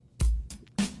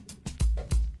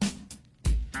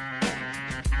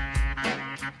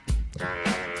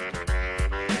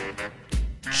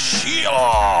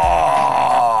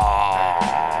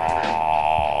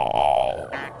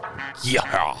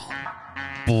Yeah.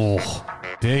 Oh,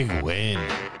 big win.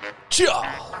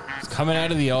 Yeah. It's coming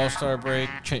out of the All-Star break,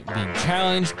 being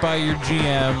challenged by your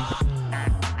GM.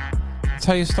 That's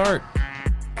how you start.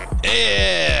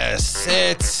 Yes,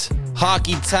 it's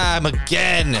hockey time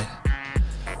again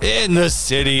in the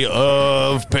city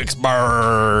of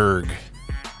Pittsburgh.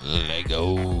 Let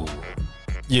go.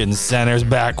 YinzCenter's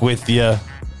back with you.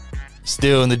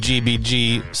 Still in the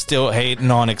GBG, still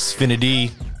hating on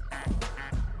Xfinity.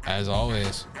 As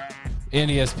always.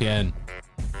 And ESPN.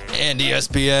 And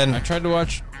ESPN. I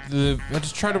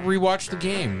just tried to rewatch the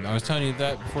game. I was telling you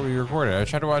that before we recorded. I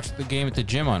tried to watch the game at the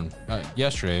gym on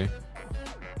yesterday.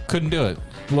 Couldn't do it.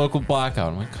 Local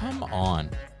blackout. I'm like, come on.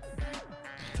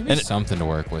 Give me something to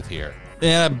work with here.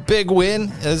 And a big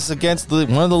win is against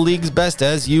one of the league's best,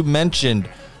 as you mentioned.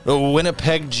 The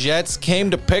Winnipeg Jets came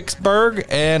to Pittsburgh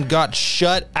and got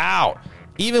shut out,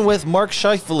 even with Mark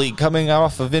Scheifele coming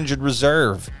off of injured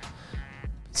reserve.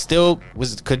 Still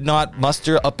could not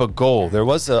muster up a goal. There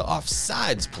was an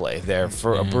offsides play there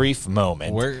for a brief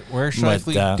moment. Where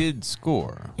Scheifele did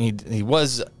score. He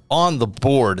was on the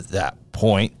board at that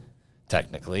point,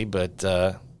 technically, but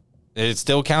it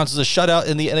still counts as a shutout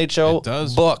in the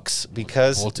NHL books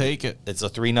because we'll take it. It's a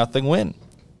 3-0 win.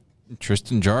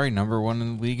 Tristan Jarry, number 1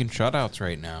 in the league in shutouts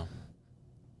right now.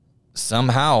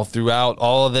 Somehow, throughout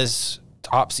all of this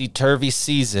topsy-turvy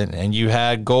season, and you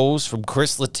had goals from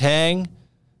Chris Letang,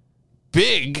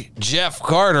 big Jeff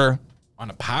Carter on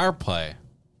a power play,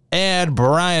 and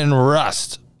Brian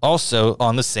Rust also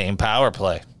on the same power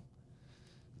play.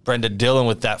 Brendan Dillon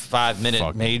with that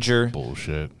 5-minute major.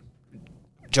 Bullshit.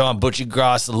 John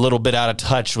Butchie-Gross a little bit out of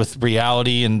touch with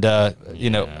reality and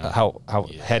how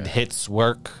head hits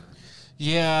work.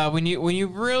 Yeah, when you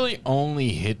really only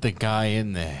hit the guy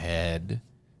in the head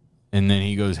and then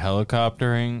he goes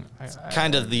helicoptering.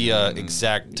 Kind of the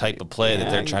exact type of play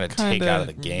that they're trying to take out of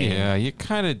the game. Yeah, you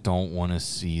kind of don't want to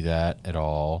see that at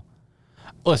all.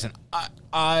 Listen,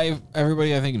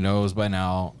 everybody I think knows by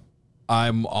now,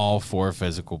 I'm all for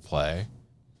physical play.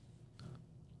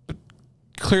 But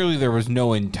clearly there was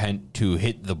no intent to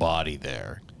hit the body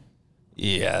there.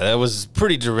 Yeah, that was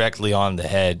pretty directly on the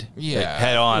head. Yeah. Like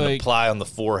head on, apply on the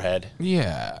forehead.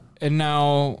 Yeah. And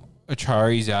now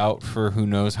Achari's out for who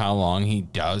knows how long. He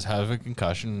does have a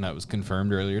concussion that was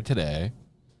confirmed earlier today.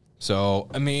 So,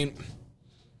 I mean,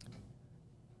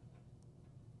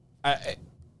 and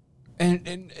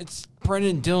it's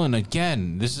Brendan Dillon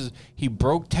again. He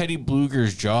broke Teddy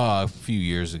Bluger's jaw a few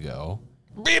years ago.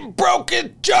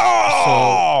 Broken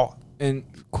jaw! And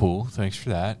cool, thanks for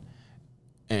that.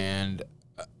 And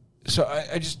so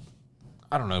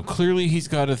I don't know. Clearly, he's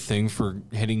got a thing for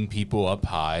hitting people up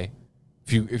high.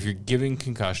 If you're giving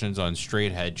concussions on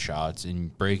straight head shots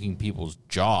and breaking people's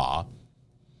jaw,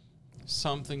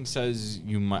 something says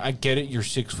you might. I get it. You're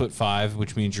 6'5",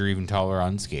 which means you're even taller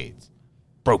on skates.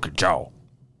 Broken jaw.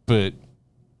 But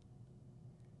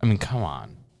I mean, come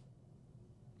on.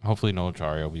 Hopefully, Noel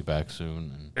Chari will be back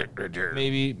soon. And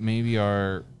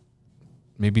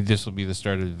maybe this will be the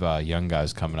start of young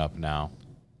guys coming up now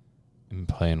and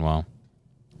playing well.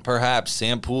 Perhaps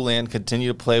Sam Poulin continue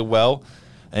to play well.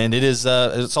 And it's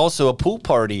also a pool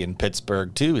party in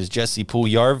Pittsburgh, too, as Jesse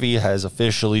Puljujarvi has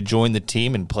officially joined the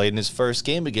team and played in his first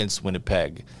game against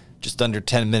Winnipeg. Just under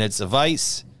 10 minutes of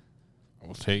ice.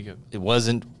 We'll take it. It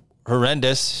wasn't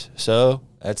horrendous, so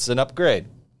that's an upgrade.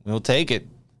 We'll take it.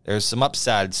 There's some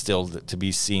upside still to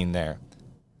be seen there.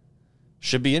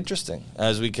 Should be interesting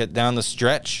as we get down the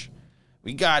stretch.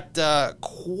 We got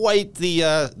quite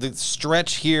the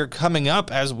stretch here coming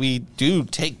up as we do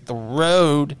take the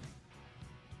road.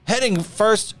 Heading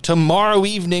first tomorrow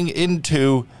evening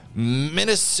into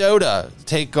Minnesota to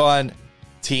take on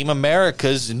Team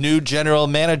America's new general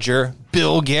manager,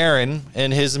 Bill Guerin,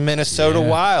 and his Minnesota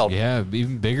Wild. Yeah,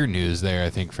 even bigger news there,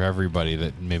 I think, for everybody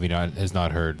that maybe has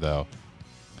not heard, though.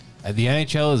 The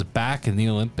NHL is back in the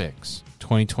Olympics,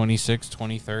 2026,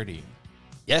 2030.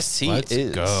 Yes, he is.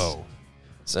 Let's go.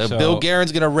 So Bill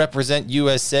Guerin's going to represent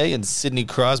USA in Sidney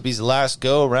Crosby's last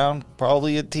go-around,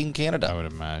 probably at Team Canada. I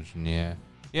would imagine, yeah.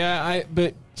 Yeah,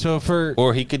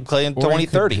 or he could play in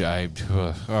 2030. I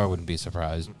wouldn't be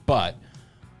surprised. But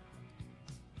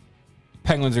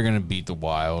Penguins are going to beat the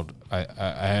Wild.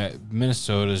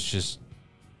 Minnesota's just,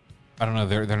 I don't know.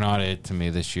 They're not it to me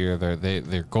this year.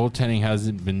 Their goaltending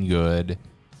hasn't been good.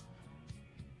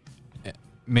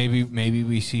 Maybe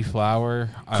we see Flower.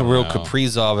 Kirill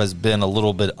Kaprizov has been a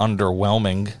little bit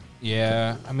underwhelming.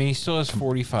 Yeah, I mean he still has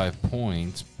 45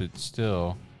 points, but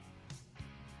still.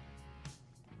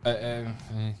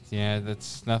 Yeah,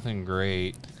 that's nothing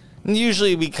great. And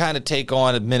usually we kind of take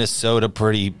on Minnesota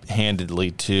pretty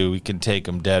handedly, too. We can take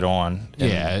them dead on.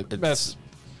 Yeah,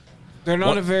 they're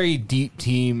not a very deep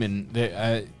team, and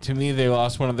to me, they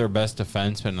lost one of their best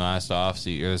defensemen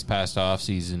this past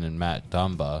offseason in Matt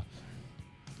Dumba.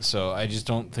 So I just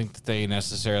don't think that they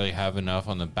necessarily have enough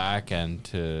on the back end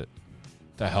to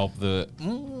help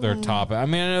their top. I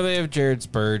mean, I know they have Jared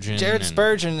Spurgeon.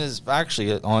 Spurgeon is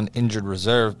actually on injured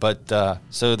reserve, but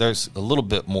so there's a little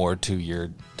bit more to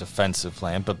your defensive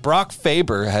plan. But Brock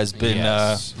Faber has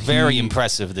been very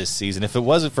impressive this season. If it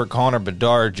wasn't for Connor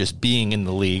Bedard just being in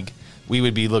the league, we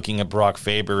would be looking at Brock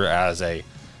Faber as a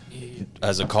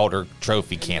Calder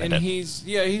Trophy candidate. And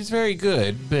he's very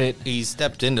good, but he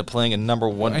stepped into playing a number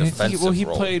one defensive role. He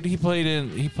played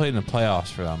in the playoffs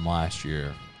for them last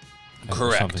year.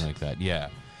 Correct. Something like that, yeah.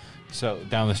 So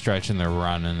down the stretch in their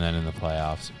run and then in the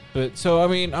playoffs. But so I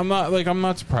mean, I'm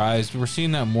not surprised. We're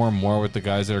seeing that more and more with the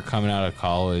guys that are coming out of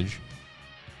college.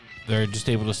 They're just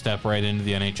able to step right into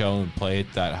the NHL and play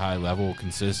at that high level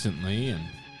consistently. And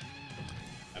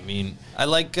I mean, I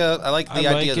like the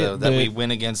idea though that we win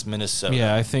against Minnesota.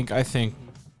 Yeah, I think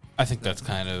that's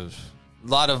kind of a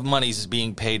lot of money is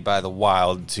being paid by the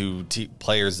Wild to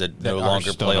players that no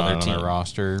longer play on their team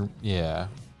roster. Yeah.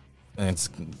 And it's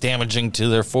damaging to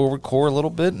their forward core a little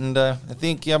bit, and I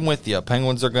think I'm with you.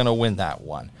 Penguins are going to win that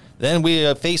one. Then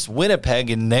we face Winnipeg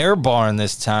in their barn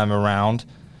this time around.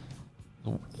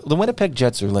 The Winnipeg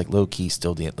Jets are like low-key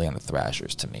still the Atlanta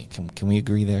Thrashers to me. Can we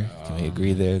agree there? Can we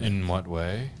agree there? In what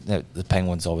way? The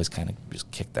Penguins always kind of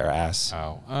just kick their ass.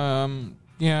 Oh,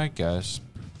 yeah, I guess.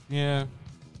 Yeah,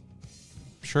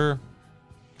 sure.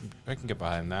 I can get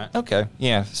behind that. Okay,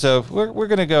 yeah. So we're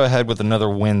going to go ahead with another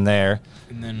win there.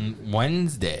 And then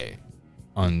Wednesday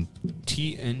on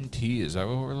TNT, is that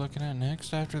what we're looking at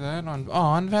next after that?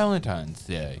 On Valentine's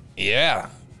Day. Yeah.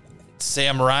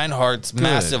 Sam Reinhart's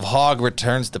massive hog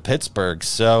returns to Pittsburgh,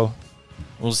 so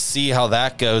we'll see how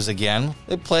that goes again.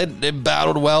 They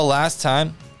battled well last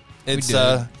time. It's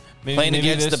playing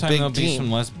against the big there'll team. Be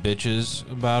some less bitches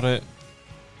about it.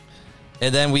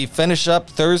 And then we finish up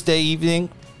Thursday evening.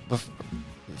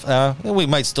 We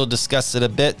might still discuss it a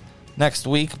bit next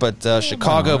week, but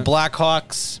Chicago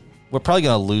Blackhawks, we're probably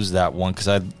going to lose that one because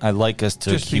I'd like us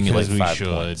to accumulate 5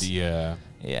 points. Yeah.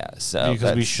 Yeah, so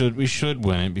because we should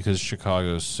win it because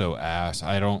Chicago's so ass.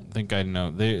 I don't think I know.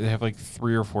 They have like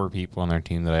 3 or 4 people on their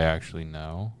team that I actually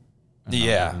know.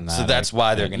 Yeah, so that's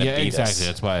why they're going to beat us. Exactly.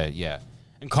 That's why. Yeah,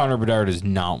 and Connor Bedard is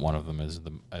not one of them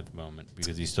at the moment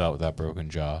because he's still out with that broken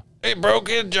jaw. Hey,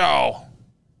 broken jaw.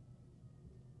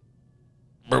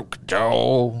 Broken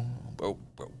jaw.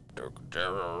 Broken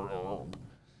jaw.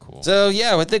 Cool. So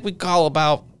yeah, I think we call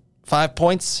about 5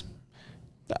 points.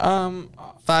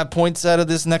 5 points out of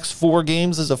this next 4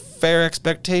 games is a fair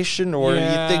expectation, or do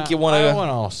you think you want to? I want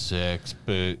all 6,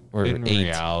 but in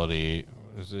reality,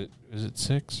 is it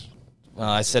 6? Well,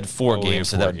 I said 4 games,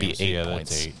 so that would be 8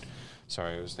 points. That's 8.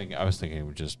 Sorry, I was thinking it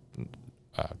would just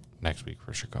next week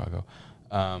for Chicago.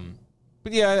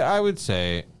 But yeah, I would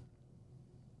say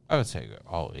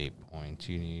all 8 points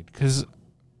you need because.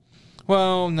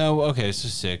 Well, no, okay, so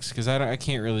 6 because I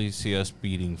can't really see us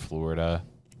beating Florida.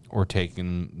 Or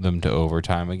taking them to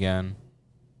overtime again.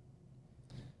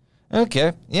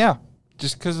 Okay, yeah.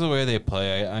 Just because of the way they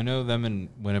play. I know them and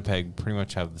Winnipeg pretty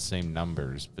much have the same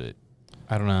numbers, but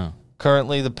I don't know.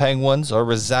 Currently, the Penguins are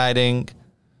residing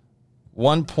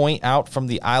 1 point out from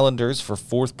the Islanders for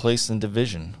 4th place in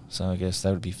division. So I guess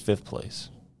that would be 5th place.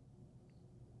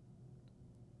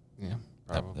 Yeah,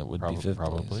 that would be 5th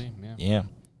probably, place. Yeah.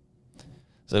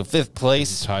 So 5th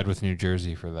place. Tied with New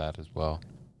Jersey for that as well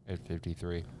at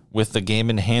 53. With the game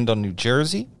in hand on New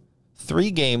Jersey, 3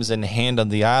 games in hand on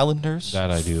the Islanders. That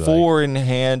I do 4 in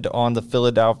hand on the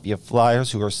Philadelphia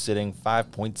Flyers, who are sitting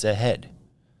 5 points ahead.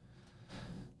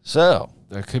 So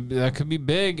that could be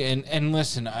big. And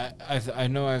listen, I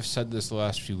know I've said this the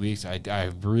last few weeks.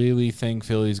 I really think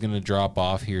Philly's going to drop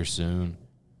off here soon.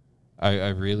 I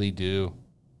really do.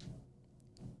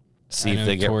 See if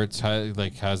they get Torts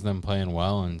has them playing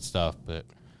well and stuff, but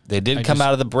they did come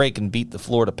out of the break and beat the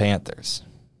Florida Panthers.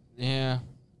 Yeah,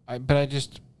 I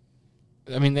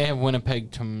mean, they have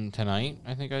Winnipeg tonight.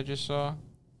 I think I just saw.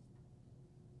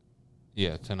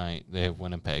 Yeah, tonight they have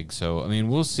Winnipeg. So I mean,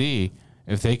 we'll see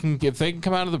if they can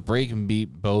come out of the break and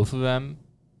beat both of them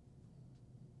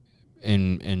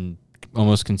in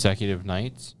almost consecutive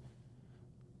nights.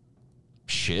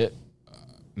 Shit,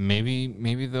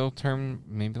 maybe they'll turn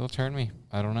me.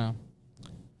 I don't know.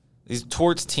 These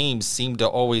Torts teams seem to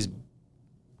always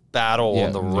battle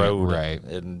on the road, right,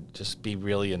 and just be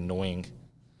really annoying.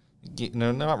 You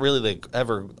know, not really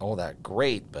ever all that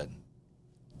great, but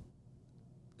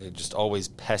They're just always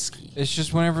pesky. It's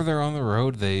just whenever they're on the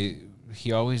road,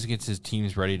 he always gets his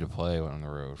teams ready to play on the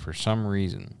road for some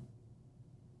reason.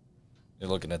 You're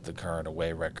looking at the current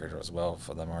away record as well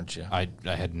for them, aren't you? I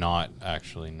had not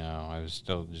actually, no. I was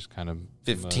still just kind of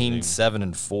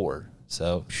 15-7-4.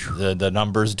 So the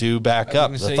numbers do back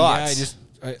up the thoughts.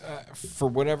 Yeah, for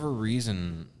whatever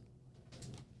reason,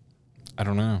 I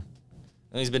don't know.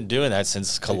 And he's been doing that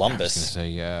since Columbus. I was going to say,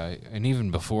 yeah. And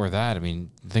even before that, I mean,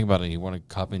 think about it. He won a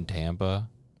cup in Tampa.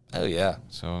 Oh, yeah.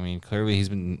 So, I mean, clearly he's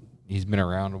been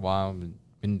around a while,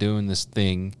 been doing this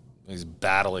thing. He's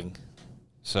battling.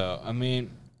 So, I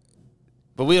mean,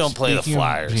 but we don't play the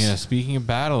Flyers. Speaking of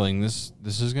battling, this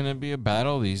is going to be a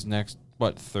battle these next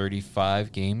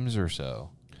 35 games or so.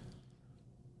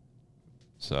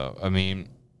 So, I mean,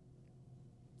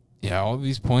 yeah, all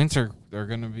these points are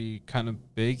going to be kind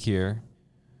of big here.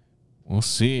 We'll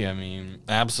see. I mean,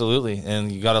 absolutely.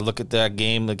 And you got to look at that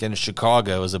game against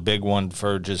Chicago as a big one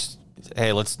for just,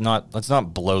 hey, let's not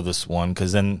blow this one,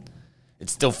 because then it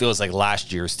still feels like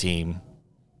last year's team.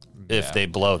 If they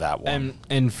blow that one.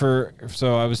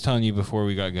 So I was telling you before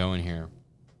we got going here,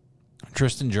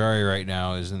 Tristan Jarry right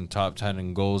now is in the top 10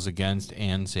 in goals against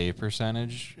and save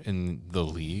percentage in the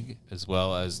league, as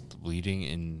well as leading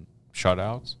in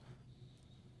shutouts.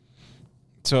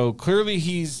 So clearly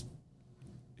he's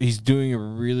done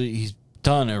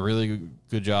a really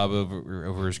good job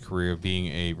over his career of being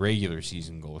a regular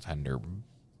season goaltender.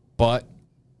 But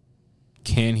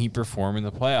can he perform in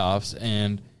the playoffs?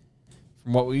 And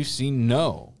from what we've seen,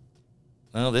 no.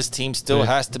 Well, this team still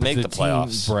has to make the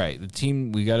playoffs. Right. The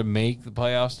team, we got to make the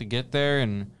playoffs to get there.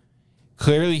 And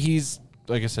clearly he's,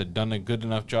 like I said, done a good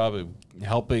enough job of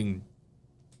helping.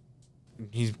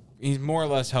 He's more or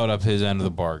less held up his end of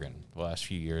the bargain the last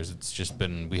few years. It's just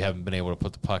been, we haven't been able to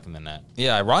put the puck in the net.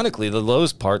 Yeah, ironically, the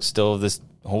lowest part still of this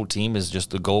whole team is just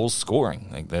the goals scoring.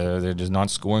 Like they're just not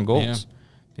scoring goals.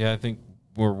 Yeah, I think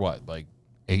we're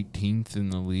 18th in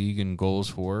the league in goals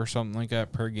for or something like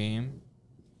that per game.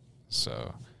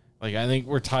 So, I think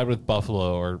we're tied with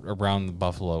Buffalo or around the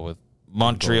Buffalo with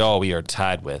Montreal. We are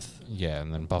tied with. Yeah,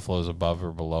 and then Buffalo's above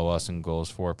or below us in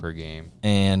goals for per game.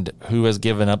 And who has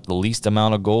given up the least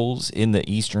amount of goals in the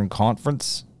Eastern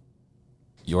Conference?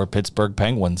 Your Pittsburgh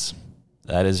Penguins.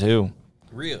 That is who.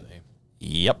 Really?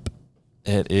 Yep.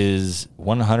 It is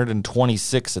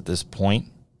 126 at this point.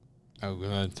 Oh,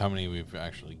 that's how many we've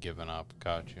actually given up.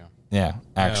 Gotcha. Yeah,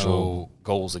 actual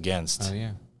goals against. Oh,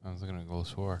 yeah. I was looking at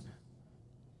goals for.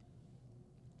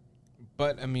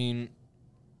 But, I mean,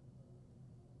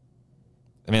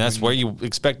 that's where you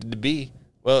expected to be.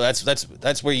 Well,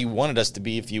 that's where you wanted us to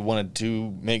be if you wanted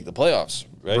to make the playoffs,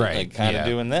 right? Right. Kind of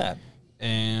doing that.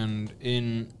 And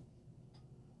in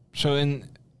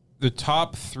the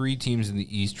top 3 teams in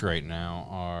the East right now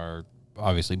are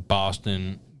obviously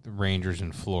Boston, the Rangers,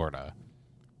 and Florida.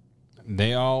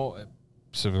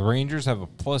 So the Rangers have a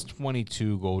plus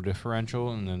 22 goal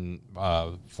differential, and then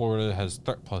Florida has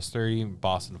plus 30, and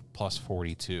Boston plus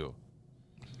 42.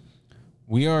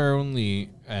 We are only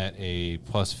at a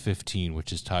plus 15,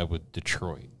 which is tied with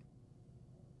Detroit.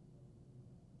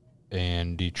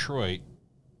 And Detroit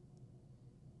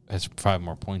has 5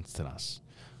 more points than us.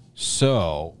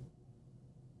 So,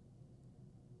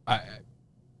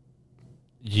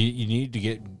 you need to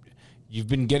get. You've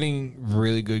been getting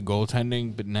really good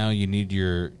goaltending, but now you need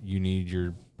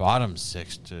your bottom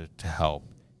 6 to help.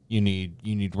 You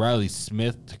need Riley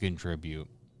Smith to contribute.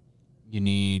 You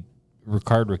need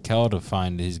Ricard Raquel to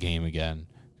find his game again,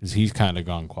 because he's kind of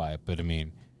gone quiet. But I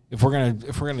mean, if we're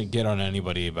gonna get on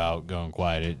anybody about going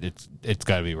quiet, it's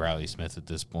got to be Riley Smith at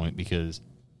this point, because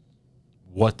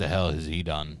what the hell has he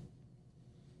done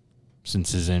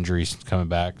since his injuries coming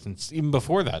back? Since even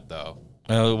before that, though.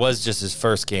 Well, it was just his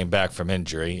first game back from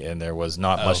injury, and there was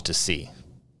not much to see.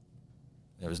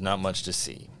 There was not much to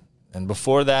see. And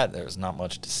before that, there was not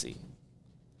much to see.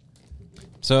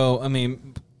 So, I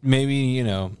mean, maybe,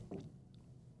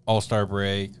 All-Star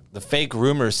break. The fake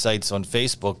rumor sites on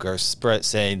Facebook are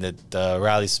saying that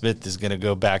Riley Smith is going to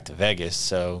go back to Vegas,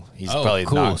 so he's probably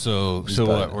cool. not. So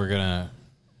what? We're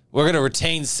gonna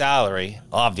retain salary,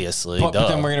 obviously. But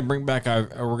then we're gonna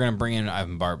bring in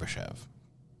Ivan Barbashev.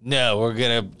 No, we're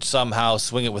going to somehow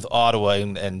swing it with Ottawa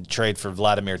and trade for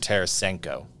Vladimir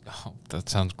Tarasenko. Oh, that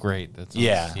sounds great.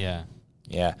 Yeah.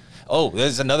 Oh,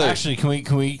 there's another. Actually,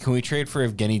 can we trade for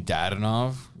Evgeny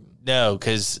Dadonov? No,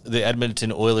 because the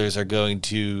Edmonton Oilers are going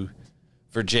to,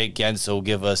 for Jake Gensel,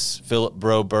 give us Philip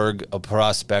Broberg, a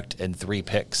prospect, and 3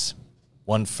 picks.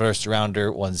 1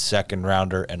 first-rounder, 1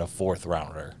 second-rounder, and a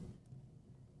 4th-rounder.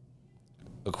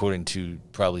 According to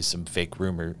probably some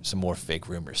more fake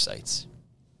rumor sites.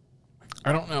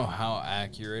 I don't know how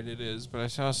accurate it is, but I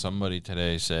saw somebody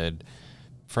today said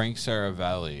Frank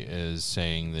Saravalli is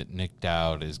saying that Nick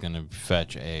Dowd is going to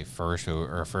fetch a first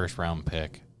round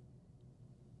pick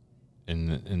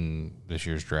in this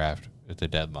year's draft at the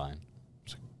deadline.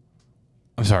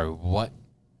 I'm sorry, what?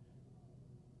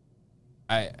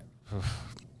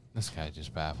 This guy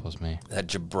just baffles me. That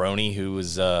jabroni who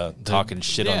was talking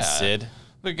shit on Sid.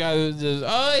 The guy who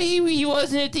says, he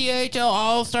wasn't at the NHL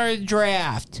All-Star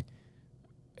draft.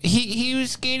 He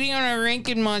was skating on a rink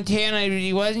in Montana, but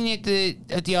he wasn't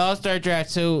at the All-Star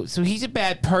draft, so he's a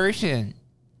bad person.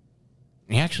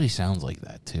 He actually sounds like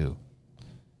that, too.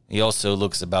 He also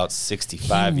looks about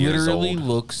 65 years old. He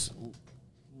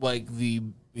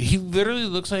literally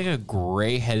looks like a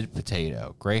gray-haired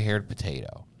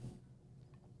potato.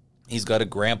 He's got a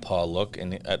grandpa look,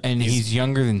 and he's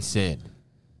younger than Sid.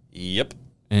 Yep.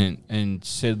 And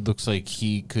Sid looks like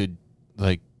he could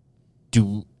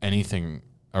do anything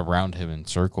around him in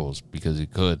circles because he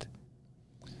could.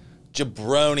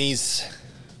 Jabronis.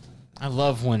 I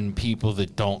love when people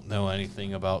that don't know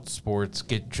anything about sports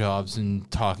get jobs in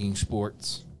talking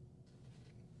sports.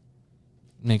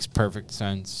 Makes perfect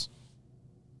sense.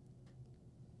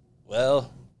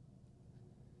 Well,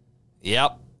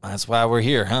 yep. That's why we're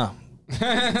here, huh?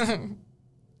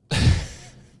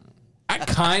 I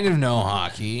kind of know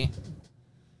hockey.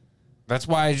 That's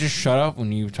why I just shut up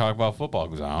when you talk about football,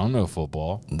 because I don't know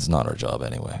football. It's not our job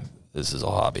anyway. This is a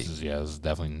hobby. This is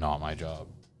definitely not my job.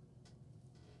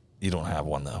 You don't have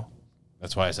one, though.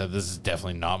 That's why I said this is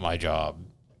definitely not my job.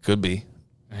 Could be.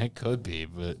 It could be,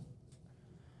 but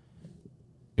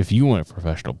if you want a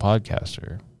professional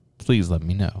podcaster, please let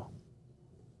me know.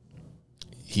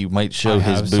 He might show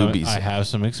his boobies. I have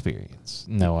some experience.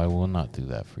 No, I will not do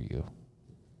that for you.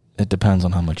 It depends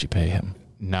on how much you pay him.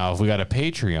 Now, if we got a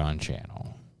Patreon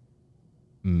channel,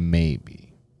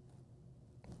 maybe.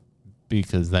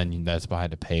 Because then that's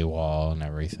behind a paywall and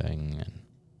everything.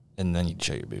 And then you'd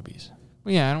show your boobies.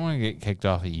 Well, yeah, I don't want to get kicked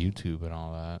off of YouTube and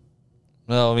all that.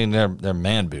 Well, I mean, they're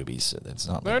man boobies. So it's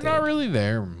not. They're not really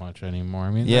there much anymore.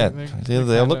 I mean, yeah,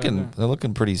 they're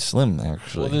looking pretty slim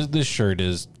actually. Well, this shirt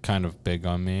is kind of big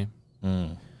on me,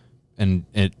 and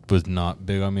it was not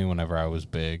big on me whenever I was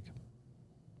big.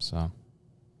 So,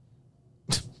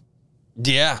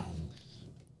 yeah.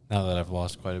 Now that I've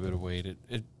lost quite a bit of weight,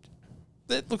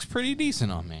 it looks pretty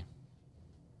decent on me.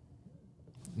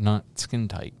 Not skin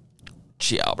tight.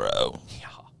 Ciao, bro. Yeah.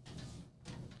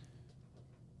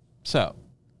 So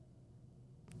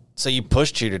you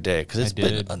pushed here today because it's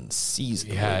been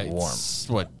unseasonably warm.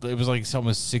 It was like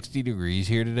almost 60 degrees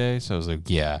here today. So I was like,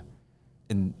 yeah.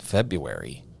 In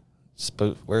February.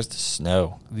 Where's the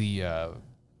snow? The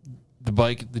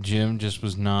bike at the gym just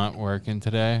was not working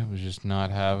today. It was just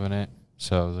not having it.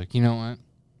 So I was like, you know what?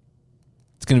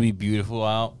 It's going to be beautiful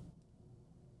out.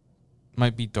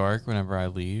 Might be dark whenever I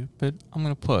leave, but I'm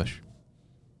going to push.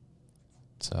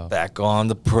 So back on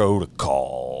the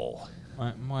protocol.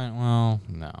 Well,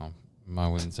 no. I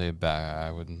wouldn't say back.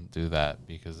 I wouldn't do that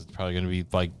because it's probably going to be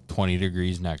like 20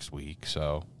 degrees next week.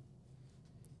 So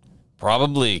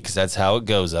probably because that's how it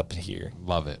goes up here.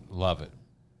 Love it.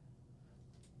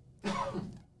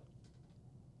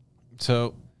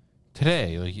 So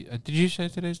today, did you say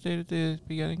today's date at the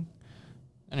beginning?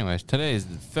 Anyways, today is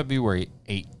February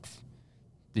 8th.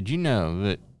 Did you know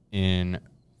that in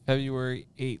February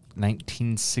 8th,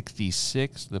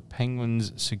 1966, the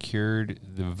Penguins secured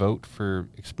the vote for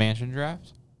expansion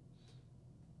drafts?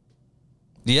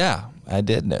 Yeah, I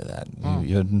did know that.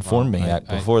 You had informed me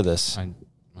before this.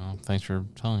 Well, thanks for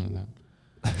telling me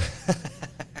that.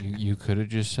 you could have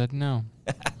just said no.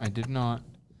 I did not.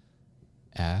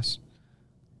 Ass.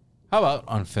 How about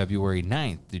on February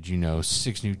 9th, did you know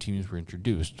 6 new teams were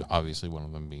introduced, obviously one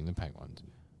of them being the Penguins?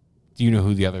 Do you know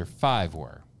who the other 5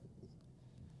 were?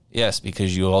 Yes,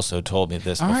 because you also told me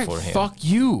this beforehand. All right, fuck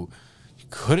you. You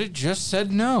could have just said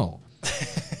no.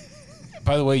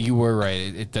 By the way, you were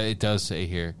right. It does say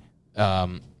here.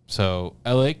 So,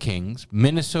 LA Kings,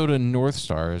 Minnesota North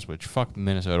Stars, which fuck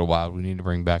Minnesota Wild. We need to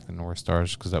bring back the North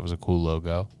Stars because that was a cool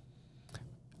logo.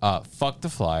 Fuck the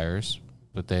Flyers,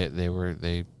 but they were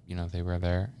there,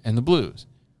 and the Blues.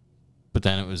 But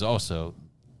then it was also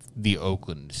the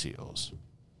Oakland Seals.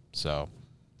 So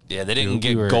yeah, they didn't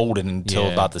get golden until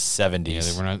about the 70s. Yeah,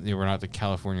 they were not the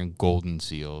California Golden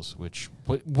Seals. Which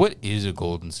what is a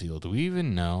golden seal? Do we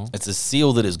even know? It's a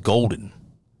seal that is golden,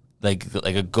 like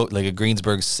a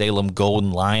Greensburg Salem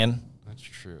golden lion. That's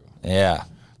true. Yeah,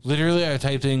 literally, I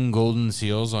typed in golden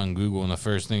seals on Google, and the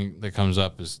first thing that comes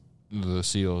up is the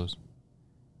Seals,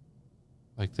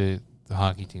 like the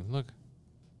hockey team. Look,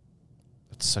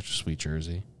 that's such a sweet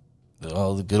jersey.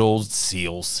 Oh, the good old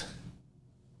Seals.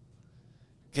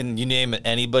 Can you name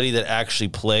anybody that actually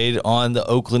played on the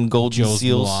Oakland Golden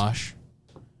Seals? Meloche.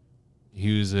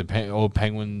 He was old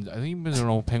Penguins. I think he was an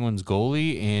old Penguins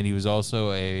goalie, and he was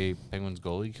also a Penguins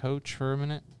goalie coach for a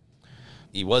minute.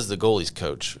 He was the goalies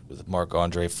coach with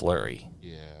Marc-Andre Fleury.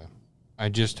 Yeah. I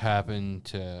just happened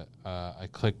to, I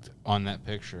clicked on that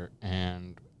picture,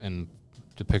 and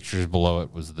the pictures below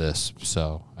it was this.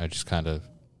 So I just kind of,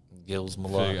 Gilles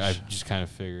Meloche. I just kind of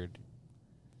figured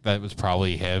that was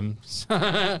probably him.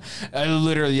 I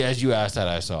literally, as you asked that,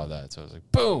 I saw that. So I was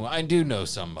like, boom, I do know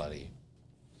somebody.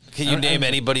 Can you name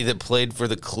anybody that played for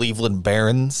the Cleveland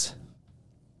Barons?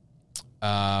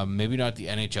 Maybe not the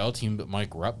NHL team, but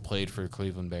Mike Rupp played for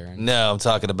Cleveland Barons. No, I'm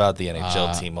talking about the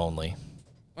NHL team only.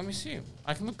 Let me see.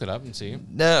 I can look it up and see.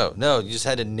 No, you just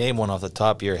had to name one off the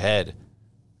top of your head.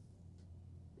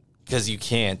 Because you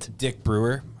can't. Dick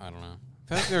Brewer? I don't know.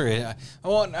 I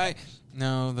feel like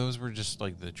no, those were just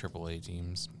like the AAA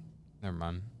teams. Never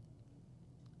mind.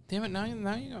 Damn it, now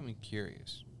you got me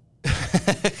curious.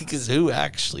 Because who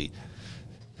actually...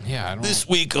 Yeah, I don't This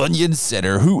week on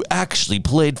YinzCenter, who actually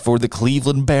played for the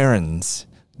Cleveland Barons?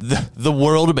 The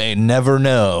world may never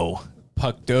know.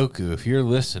 Puck Doku, if you're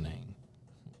listening,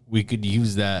 we could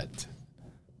use that.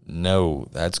 No,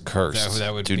 that's cursed.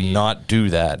 That would do be, not do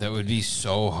that. That would be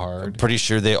so hard. I'm pretty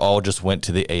sure they all just went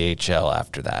to the AHL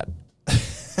after that.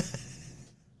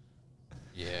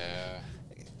 Yeah.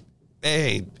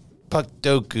 Hey, Puck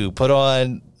Doku, put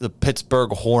on the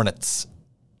Pittsburgh Hornets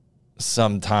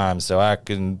sometime so I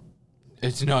can...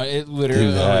 It's not, it literally...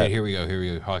 Do that. Oh, wait, here we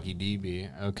go. Hockey DB.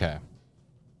 Okay.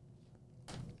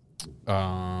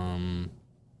 I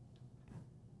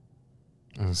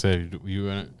said, you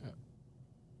want to...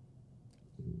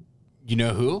 You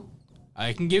know who?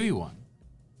 I can give you one.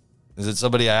 Is it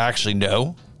somebody I actually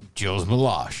know? Gilles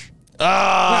Meloche.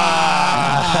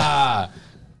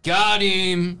 Got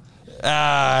him.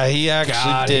 He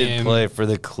actually did play for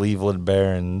the Cleveland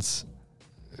Barons.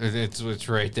 It's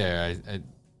right there.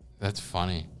 That's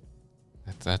funny.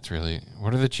 That's really...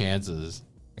 What are the chances?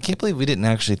 I can't believe we didn't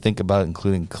actually think about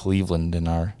including Cleveland in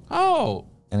our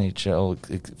NHL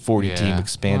 40-team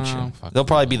expansion. Well, They'll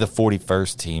probably be the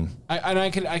 41st team. I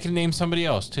can name somebody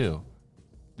else too.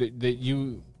 That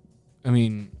you... I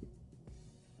mean,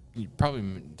 you probably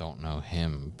don't know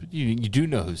him, but you do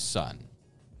know his son.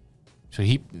 So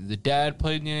the dad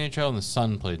played in the NHL and the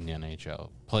son played in the NHL.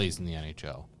 Plays in the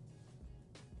NHL.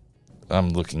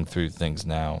 I'm looking through things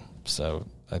now, so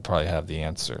I probably have the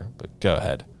answer, but go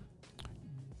ahead.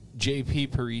 J.P.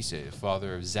 Parise,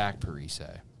 father of Zach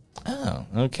Parise. Oh,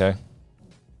 okay.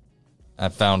 I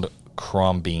found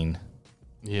Crombeen.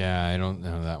 Yeah, I don't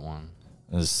know that one.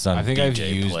 His son I think DJ I've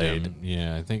used played. him.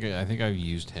 Yeah, I think I've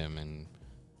used him in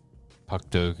Puck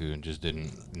Doku and just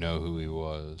didn't know who he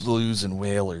was. Blues and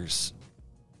Whalers.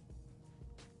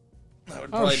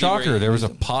 Oh, shocker. There was a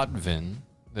Potvin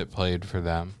that played for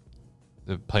them,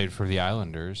 that played for the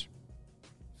Islanders.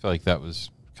 I feel like that was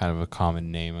kind of a common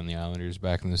name on the Islanders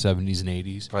back in the 70s and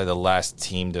 80s. Probably the last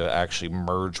team to actually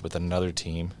merge with another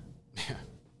team.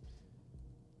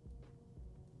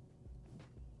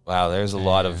 Wow, there's a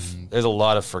lot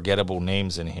of forgettable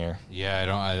names in here. Yeah,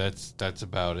 that's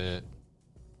about it.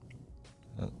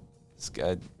 This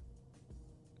guy,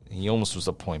 he almost was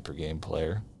a point per game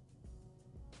player.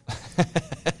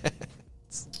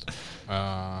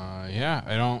 Yeah,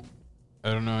 I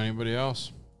don't know anybody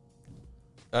else.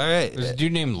 All right. There's a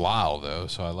dude named Lyle though,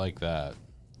 so I like that.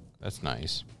 That's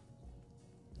nice.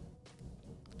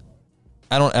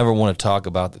 I don't ever want to talk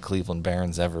about the Cleveland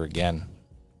Barons ever again.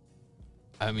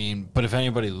 I mean, but if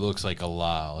anybody looks like a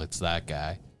Lyle, it's that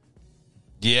guy.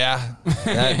 Yeah,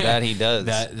 that he does.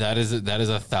 That is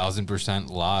 1,000%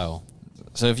 Lyle.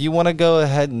 So if you want to go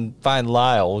ahead and find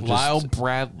Lyle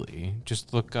Bradley,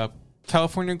 just look up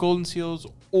California Golden Seals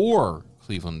or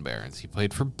Cleveland Barons. He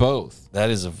played for both. That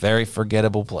is a very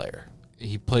forgettable player.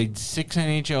 He played 6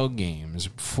 NHL games,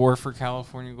 4 for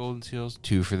California Golden Seals,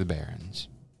 2 for the Barons.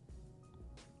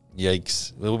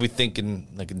 Yikes. We'll be thinking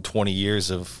like in 20 years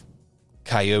of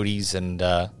Coyotes and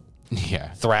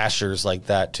Thrashers like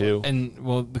that too. And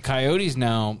well, the Coyotes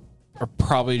now are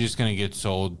probably just going to get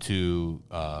sold to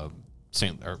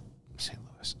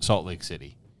Salt Lake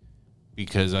City,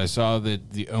 because I saw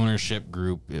that the ownership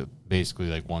group basically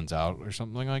like one's out or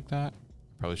something like that.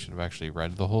 Probably should have actually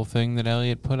read the whole thing that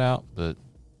Elliot put out, but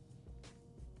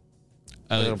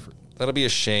that'll be a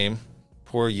shame.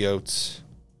 Poor Yotes.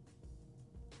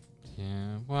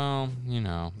 Yeah, well,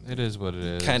 it is what it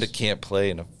is. Kind of can't play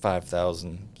in a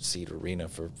 5,000 seat arena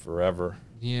for forever.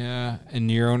 Yeah,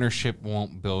 and your ownership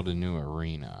won't build a new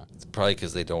arena. It's probably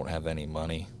because they don't have any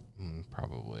money.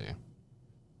 probably.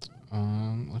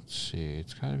 Let's see.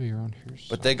 It's got to be around here.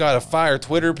 But they got a fire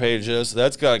Twitter page, though, so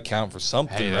that's got to count for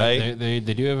something, right? They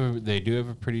do have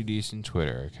a pretty decent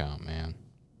Twitter account, man.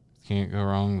 Can't go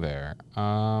wrong there.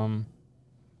 All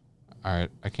right,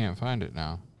 I can't find it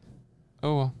now.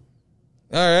 Oh well.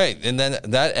 All right, and then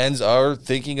that ends our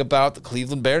thinking about the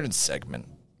Cleveland Barons segment.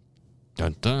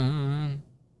 Dun dun.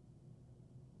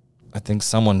 I think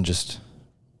someone just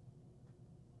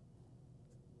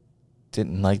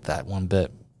didn't like that one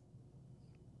bit.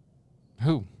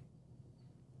 Who?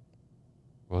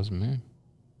 Wasn't me.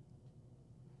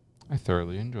 I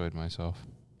thoroughly enjoyed myself.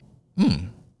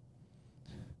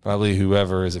 Probably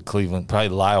whoever is a Cleveland, probably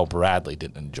Lyle Bradley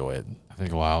didn't enjoy it. I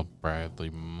think Lyle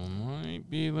Bradley might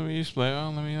be. Let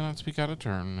me not speak out of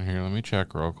turn here. Let me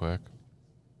check real quick.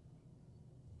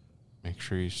 Make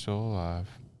sure he's still alive.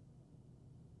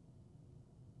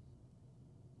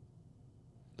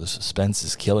 The suspense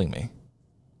is killing me.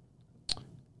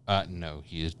 No,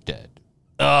 he is dead.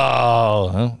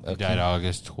 Oh, He died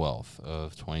August 12th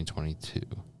of 2022.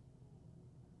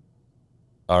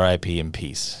 R.I.P. in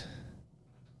peace,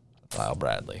 Lyle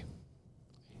Bradley.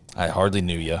 I hardly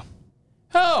knew you.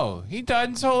 Oh, he died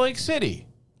in Salt Lake City.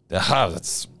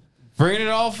 That's Bringing it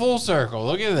all full circle.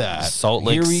 Look at that. Salt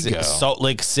Lake. Here we go. Salt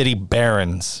Lake City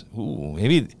Barons. Ooh,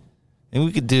 maybe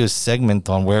we could do a segment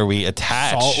on where we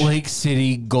attach Salt Lake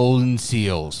City Golden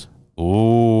Seals.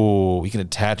 Ooh, we can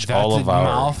attach all of our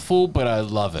mouthful, but I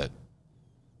love it.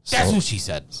 That's what she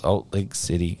said. Salt Lake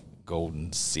City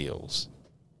Golden Seals.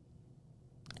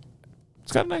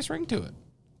 It's got a nice ring to it.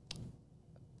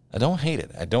 I don't hate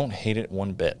it. I don't hate it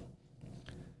one bit.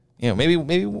 You know, maybe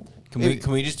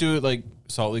Can we just do it like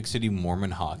Salt Lake City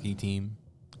Mormon hockey team?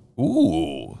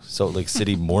 Ooh, Salt Lake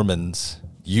City Mormons,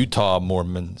 Utah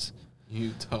Mormons.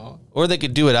 Utah. Or they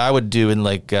could do what I would do in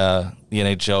like the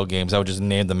NHL games. I would just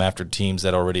name them after teams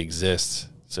that already exist.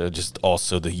 So just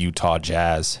also the Utah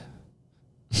Jazz.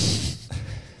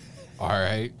 All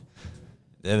right.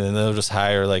 And then they'll just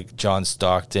hire like John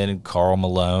Stockton and Karl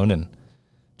Malone and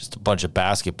just a bunch of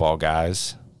basketball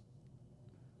guys.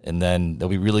 And then they'll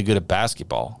be really good at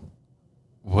basketball.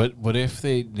 What if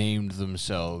they named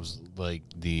themselves like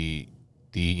the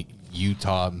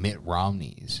Utah Mitt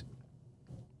Romneys?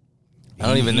 I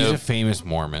don't even know. He's a famous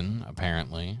Mormon,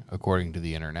 apparently, according to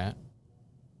the internet.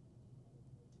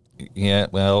 Yeah,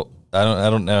 well, I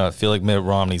don't know. I feel like Mitt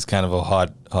Romney's kind of a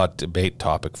hot debate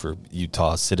topic for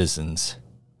Utah citizens.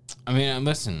 I mean,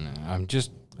 listen, I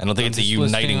don't think it's a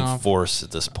uniting force at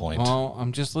this point. Well,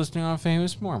 I'm just listing on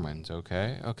famous Mormons,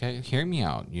 okay? Okay, hear me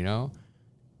out, you know?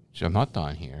 So I'm not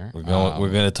done here. We're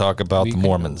going to talk about the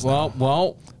Mormons now.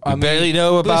 Well, I barely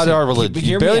know about our religion.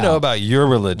 You barely know about your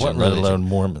religion, let alone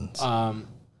Mormons.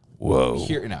 Whoa.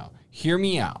 Hear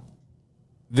me out.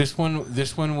 This one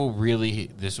will really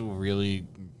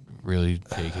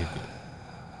take it.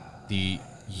 The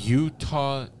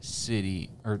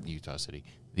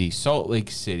the Salt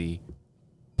Lake City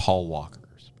Paul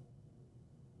Walkers.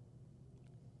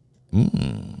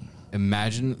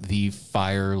 Imagine the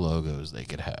fire logos they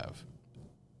could have.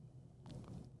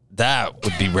 That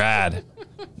would be rad.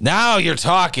 Now you're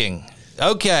talking.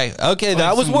 Okay.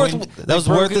 That was worth the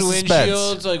suspense.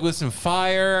 Windshields, like with some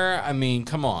fire. I mean,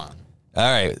 come on. All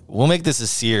right, we'll make this a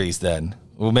series then.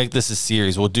 We'll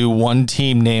do one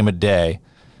team name a day,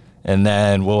 and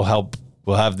then we'll have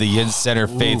the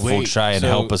YinzCenter faithful try and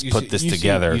help us put this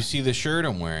together. You see the shirt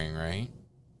I'm wearing, right?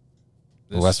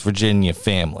 West Virginia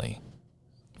family.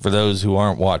 For those who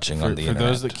aren't watching on the internet. For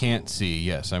those that can't see,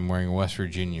 yes, I'm wearing a West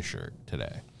Virginia shirt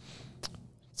today.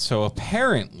 So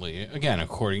apparently, again,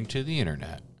 according to the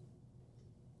internet,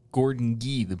 Gordon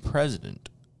Gee, the president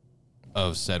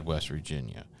of said West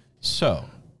Virginia. So,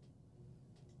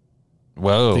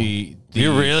 whoa,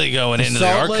 you're really going into the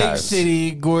archives. Salt Lake City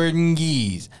Gordon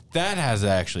Gees. That has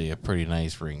actually a pretty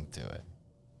nice ring to it.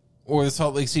 Or the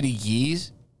Salt Lake City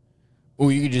Gees.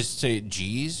 Or you could just say it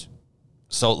G's.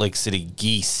 Salt Lake City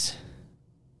Geese.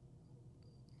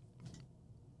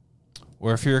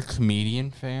 Or if you're a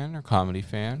comedian fan or comedy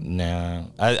fan.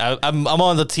 No, I'm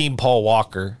on the team Paul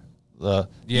Walker.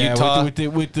 Utah with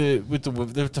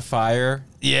the fire.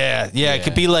 Yeah. It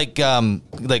could be like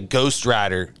Ghost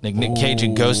Rider, like Nick Cage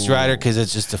and Ghost Rider, because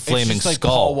it's just a flaming it's just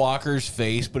skull. Like Paul Walker's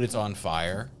face, but it's on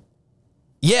fire.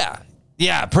 Yeah,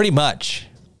 pretty much.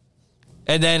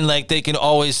 And then like they can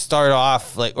always start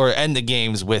off like or end the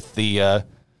games with the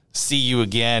 "See You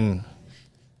Again."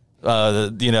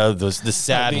 The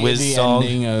sad Wiz song. The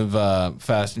ending of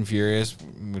Fast and Furious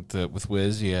with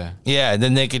Wiz, yeah. Yeah, and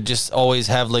then they could just always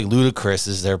have like Ludacris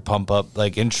as their pump up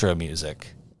like intro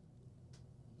music.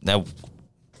 Now,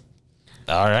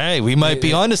 All right, we might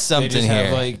be onto something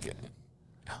here.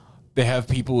 They have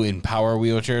people in power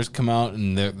wheelchairs come out,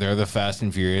 and they're the Fast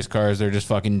and Furious cars. They're just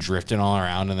fucking drifting all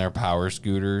around in their power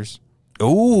scooters.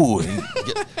 Ooh,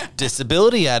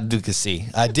 disability advocacy.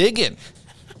 I dig it.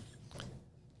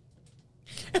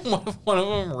 And one of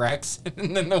them wrecks,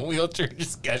 and then the wheelchair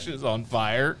just catches on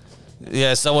fire.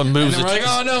 Yeah, someone moves. And we're like,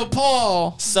 oh no,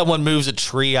 Paul! Someone moves a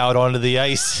tree out onto the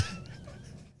ice.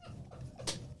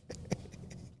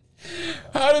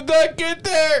 How did that get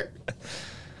there?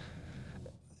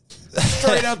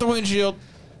 Straight out the windshield.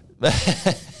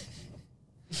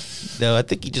 No, I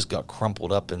think he just got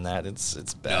crumpled up in that.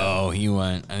 It's bad. No, I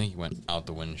think he went out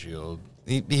the windshield.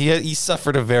 He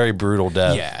suffered a very brutal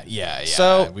death. Yeah.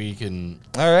 So we can.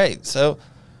 All right. So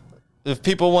if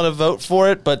people want to vote for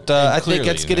it, but I think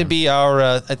that's going to be our.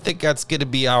 I think that's going to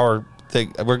be our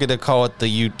thing. We're going to call it the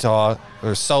Utah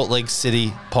or Salt Lake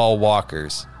City Paul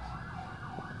Walkers.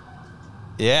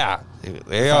 Yeah,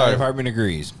 they are. Fire department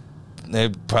agrees. They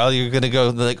probably are going to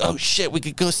go. They're like, oh shit, we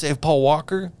could go save Paul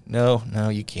Walker. No,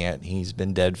 you can't. He's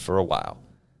been dead for a while.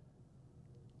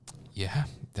 Yeah,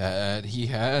 that he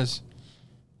has.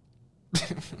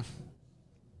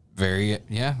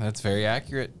 That's very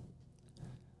accurate.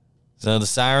 So the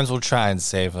sirens will try and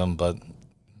save him, but it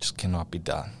just cannot be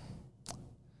done.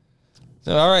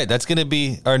 So, all right, that's going to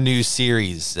be our new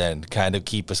series and kind of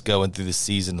keep us going through the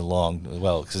season along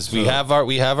well because we have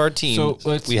our team,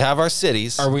 we have our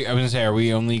cities. I was going to say, are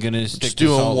we only going to stick to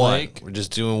Salt one. Lake? We're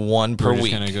just doing one per week. We're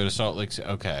just going to go to Salt Lake.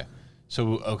 Okay,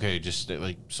 so just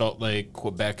like Salt Lake,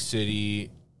 Quebec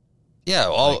City. Yeah,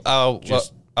 I'll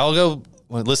go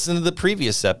listen to the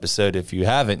previous episode if you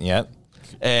haven't yet,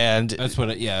 and that's what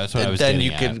I was. Then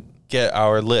you can get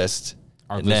our list.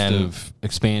 Our list of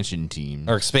expansion teams.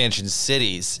 Or expansion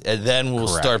cities. And then we'll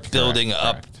start building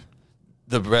up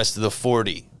the rest of the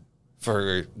 40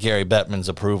 for Gary Bettman's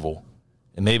approval.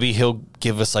 And maybe he'll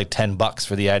give us like $10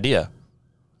 for the idea.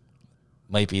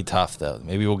 Might be tough, though.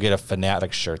 Maybe we'll get a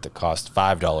Fanatic shirt that costs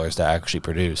 $5 to actually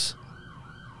produce.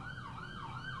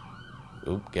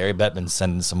 Oop, Gary Bettman's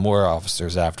sending some more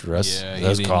officers after us. Yeah,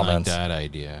 those he didn't comments. Like that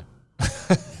idea.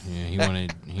 Yeah,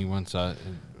 he wants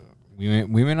We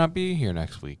may not be here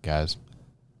next week, guys.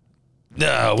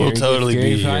 No, we'll totally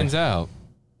be here. Finds out.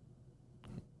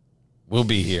 We'll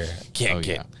be here.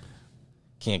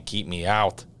 Can't keep me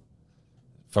out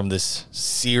from this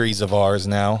series of ours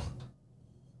now.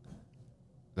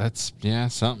 That's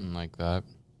something like that.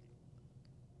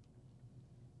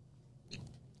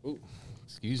 Ooh,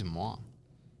 excuse moi.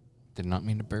 Did not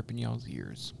mean to burp in y'all's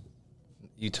ears.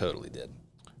 You totally did.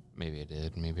 Maybe I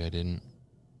did. Maybe I didn't.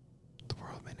 The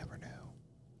world may never know.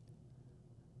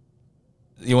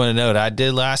 You want to know what I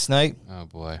did last night? Oh,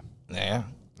 boy. Yeah.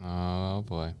 Oh,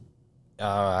 boy.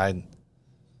 It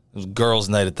was girls'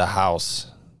 night at the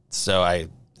house, so I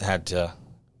had to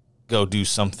go do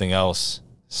something else.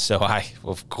 So I,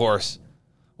 of course,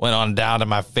 went on down to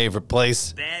my favorite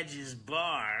place. Badge's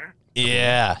Bar.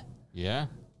 Yeah. Yeah?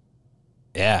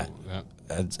 Yeah. Oh, yeah.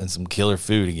 And some killer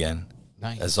food again.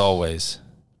 Nice. As always.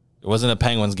 It wasn't a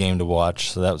Penguins game to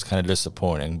watch, so that was kind of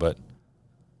disappointing, but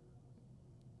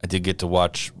I did get to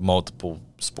watch multiple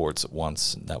sports at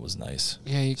once, and that was nice.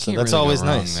 Yeah, you can't that's really always go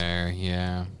wrong nice. There,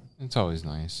 yeah, it's always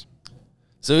nice.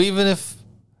 So even if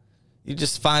you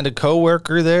just find a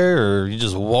coworker there, or you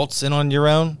just waltz in on your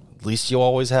own, at least you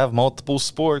always have multiple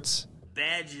sports.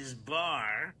 Badge's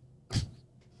Bar.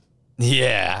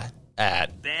 Yeah,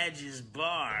 at Badge's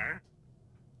Bar.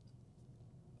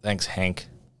 Thanks, Hank.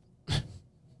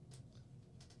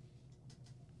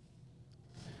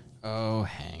 Oh,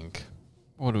 Hank.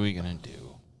 What are we going to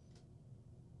do?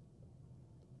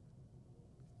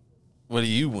 What do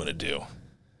you want to do?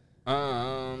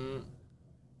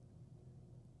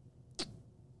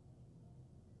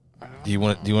 Do you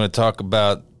want to talk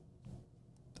about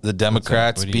the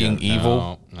Democrats being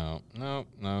evil? No.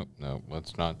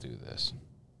 Let's not do this.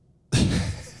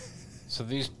 So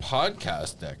these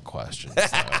podcast deck questions, though.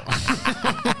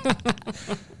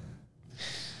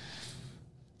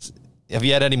 Have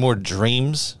you had any more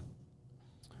dreams?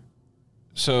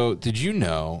 So, did you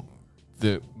know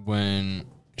that when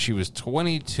she was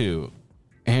 22,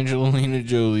 Angelina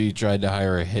Jolie tried to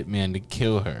hire a hitman to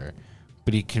kill her,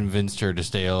 but he convinced her to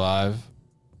stay alive?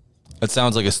 That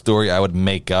sounds like a story I would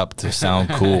make up to sound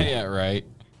cool. Yeah, right.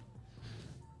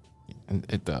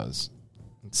 It does.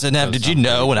 So now, did you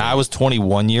know when I was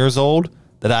 21 years old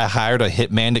that I hired a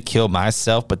hitman to kill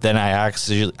myself, but then I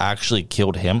actually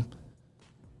killed him?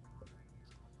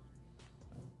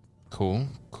 Cool.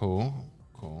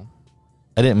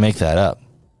 I didn't make that up.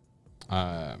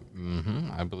 I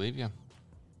believe you.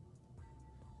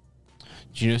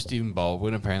 Do you know Stephen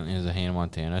Baldwin apparently has a Hannah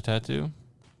Montana tattoo?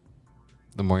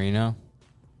 The more you know.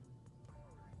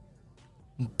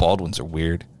 Baldwins are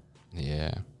weird.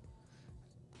 Yeah.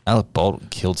 Alec Baldwin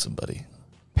killed somebody.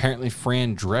 Apparently,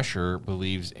 Fran Drescher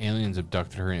believes aliens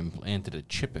abducted her and implanted a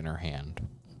chip in her hand.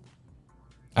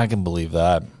 I can believe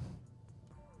that.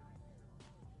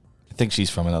 I think she's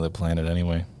from another planet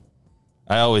anyway.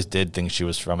 I always did think she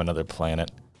was from another planet.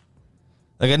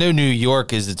 Like, I know New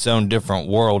York is its own different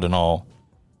world and all,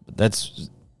 but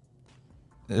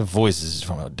the voice is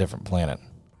from a different planet.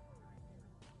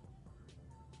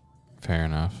 Fair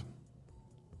enough.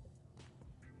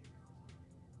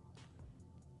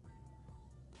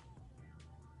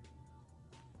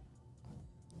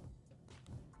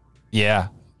 Yeah.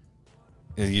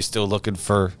 Are you still looking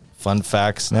for fun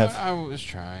facts, Sniff? I was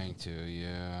trying to,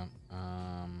 yeah.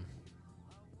 I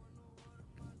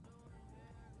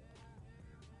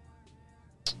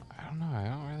don't know. I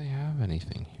don't really have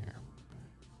anything here.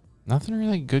 Nothing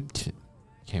really good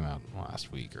came out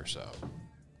last week or so.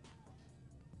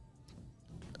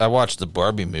 I watched the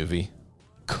Barbie movie.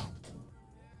 I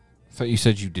thought you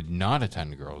said you did not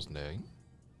attend Girls' Day.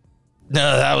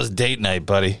 No, that was date night,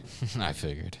 buddy. I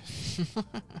figured.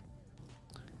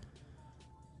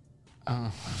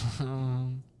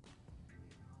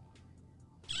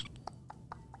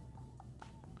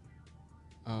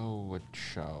 Oh, what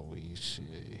shall we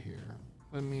see here?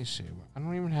 Let me see. I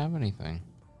don't even have anything.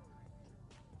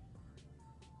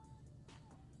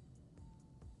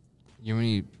 You have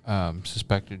any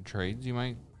suspected trades you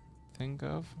might think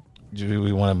of? Do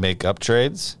we want to make up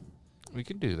trades? We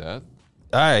could do that.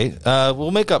 All right,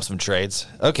 we'll make up some trades.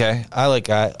 Okay, I like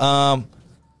that.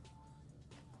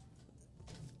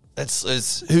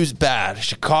 It's who's bad.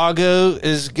 Chicago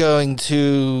is going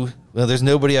to. Well, there's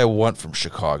nobody I want from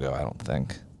Chicago. I don't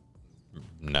think.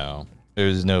 No,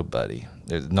 There's nobody.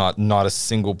 There's not a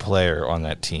single player on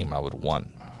that team I would want.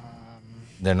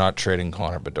 They're not trading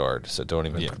Connor Bedard, so don't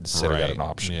even consider that an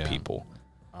option, people.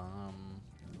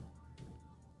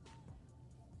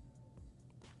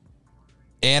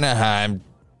 Anaheim.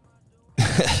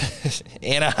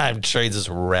 Anaheim trades us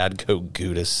Radko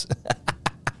Gudas.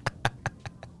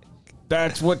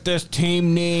 that's what this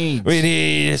team needs. We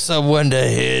need someone to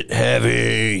hit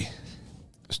heavy.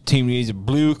 This team needs a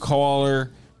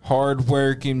blue-collar,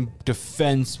 hard-working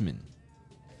defenseman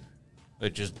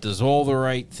that just does all the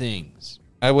right things.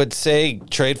 I would say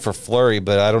trade for Fleury,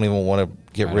 but I don't even want to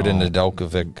get rid of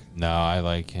Nedeljkovic. No, I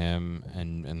like him,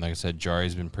 and like I said,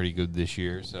 Jari's been pretty good this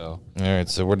year. So all right,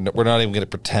 so we're not even going to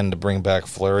pretend to bring back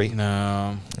Fleury.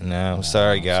 No,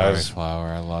 sorry guys. Sorry, Flower,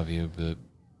 I love you, but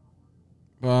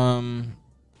Vlad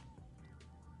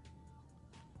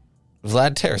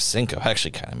Tarasenko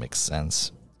actually kind of makes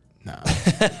sense. no.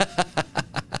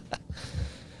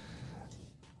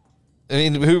 I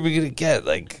mean, who are we going to get?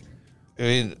 Like, I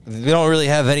mean, we don't really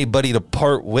have anybody to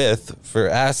part with for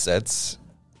assets.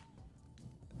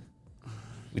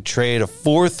 We trade a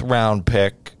 4th round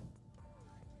pick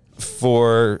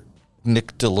for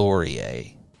Nick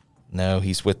Delorier. No,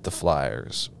 he's with the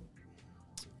Flyers.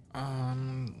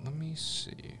 Let me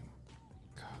see.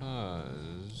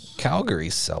 Because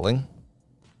Calgary's selling.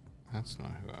 that's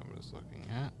not who I was looking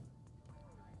at.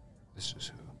 This is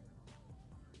who.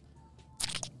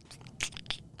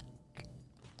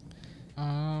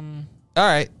 All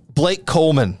right, Blake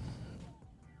Coleman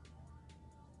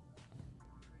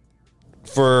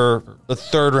for a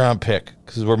 3rd round pick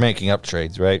because we're making up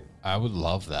trades, right? I would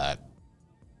love that.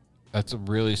 That's a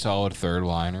really solid 3rd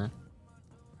liner.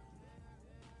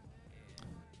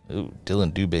 Ooh,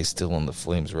 Dylan Dubas still on the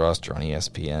Flames roster on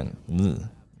ESPN. Ugh.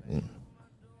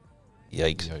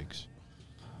 Yikes.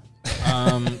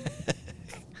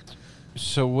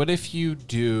 So what if you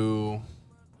do?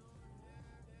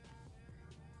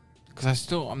 Because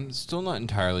I'm still not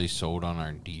entirely sold on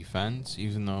our defense,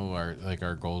 even though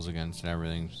our goals against and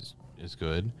everything is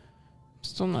good.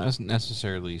 Still not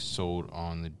necessarily sold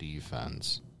on the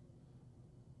defense.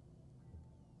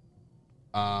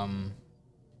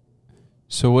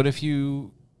 So what if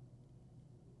you?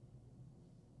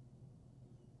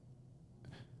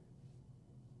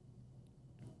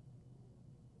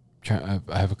 I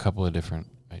have a couple of different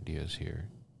ideas here.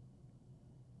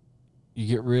 You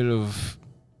get rid of.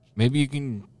 Maybe you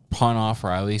can pawn off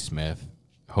Riley Smith,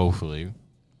 hopefully,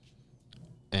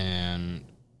 and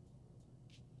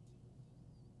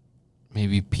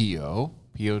maybe P.O.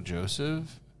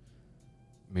 Joseph.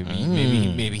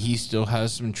 Maybe he still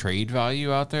has some trade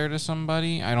value out there to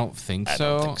somebody. I don't think so. I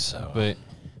don't think so.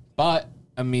 But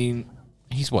I mean,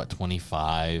 he's what,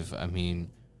 25? I mean,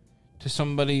 to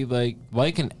somebody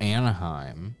like an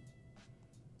Anaheim,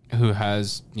 who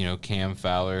has, Cam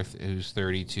Fowler, who's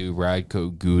 32,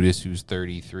 Radko Gudas, who's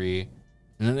 33.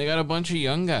 And then they got a bunch of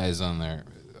young guys on their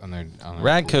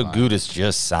Radko line. Gudas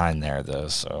just signed there, though,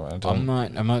 so I don't...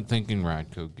 I'm not thinking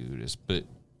Radko Gudas, but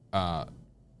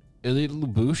Ilya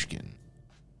Lubushkin.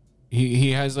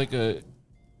 He has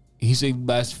he's a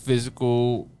less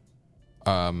physical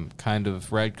kind of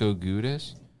Radko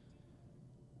Gudas.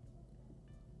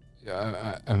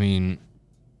 I mean,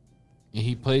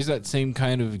 he plays that same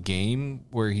kind of game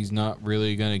where he's not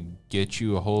really going to get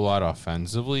you a whole lot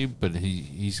offensively, but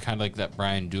he's kind of like that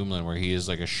Brian Dumoulin where he is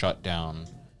like a shutdown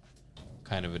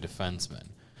kind of a defenseman.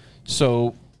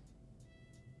 So,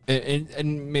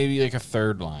 and maybe like a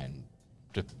third line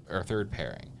or third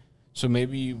pairing. So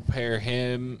maybe you pair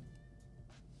him.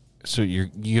 So you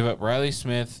give up Riley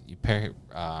Smith, you pair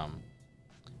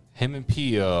him and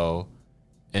P.O.,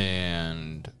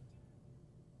 and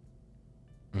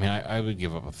I mean, I would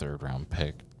give up a third-round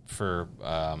pick for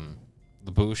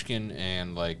Lubushkin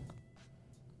and,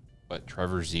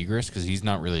 Trevor Zegras, because he's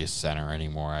not really a center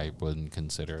anymore. I wouldn't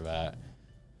consider that.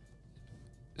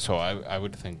 So I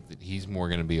would think that he's more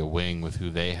going to be a wing with who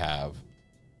they have,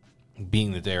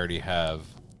 being that they already have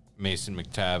Mason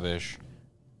McTavish,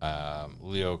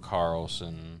 Leo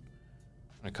Carlson,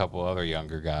 and a couple other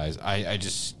younger guys. I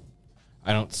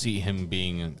don't see him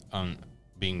being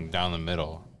down the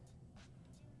middle.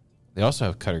 They also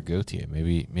have Cutter Gauthier.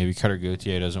 Maybe Cutter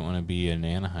Gauthier doesn't want to be in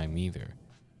Anaheim either.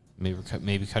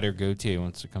 Maybe Cutter Gauthier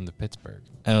wants to come to Pittsburgh.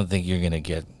 I don't think you're going to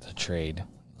get a trade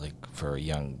for a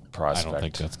young prospect. I don't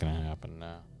think that's going to happen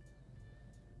now.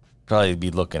 Probably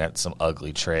be looking at some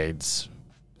ugly trades.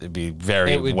 It'd be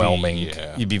very whelming.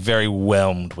 You'd be very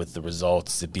whelmed with the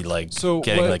results. It'd be like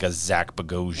getting a Zach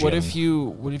Bogosian.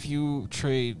 What if you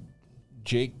trade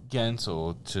Jake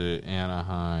Gensel to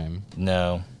Anaheim?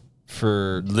 No.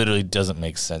 For literally doesn't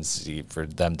make sense for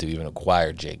them to even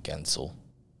acquire Jake Gensel.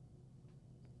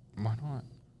 Why not?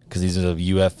 Because he's a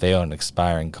UFA on an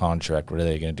expiring contract. What are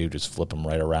they going to do? Just flip him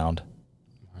right around?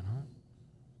 Why not?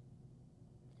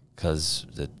 Because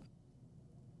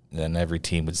then every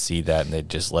team would see that and they'd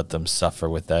just let them suffer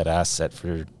with that asset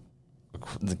for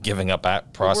giving up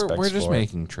prospects. We're just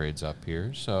making trades up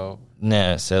here, so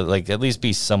so at least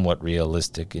be somewhat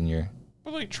realistic in your.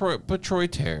 But Troy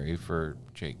Terry for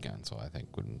Jake Gensel, I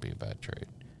think, wouldn't be a bad trade.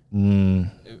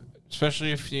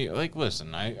 Especially if you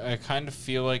listen. I kind of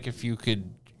feel like if you could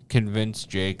convince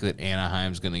Jake that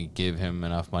Anaheim's going to give him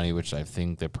enough money, which I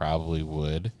think they probably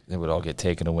would, they would all get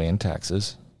taken away in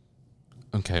taxes.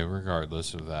 Okay,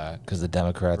 regardless of that, because the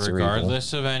Democrats are evil.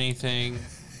 Regardless of anything,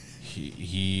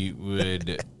 he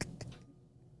would.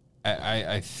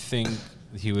 I think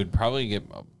he would probably get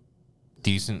a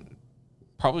decent,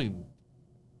 probably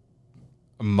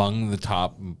among the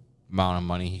top amount of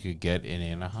money he could get in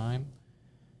Anaheim.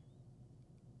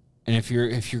 And if you're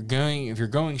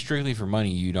going strictly for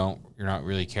money, you're not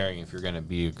really caring if you're going to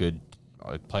be a good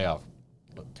playoff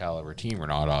caliber team or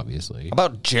not. Obviously. How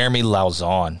about Jeremy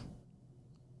Lauzon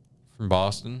from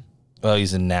Boston? Well,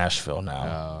 he's in Nashville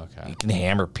now. Oh, okay. He can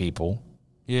hammer people.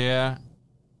 Yeah,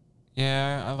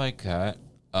 I like that.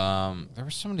 There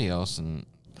was somebody else in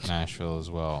Nashville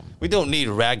as well. We don't need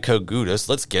Radko Gudas.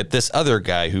 Let's get this other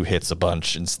guy who hits a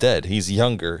bunch instead. He's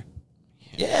younger.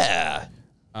 Yeah.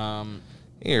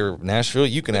 Here, Nashville,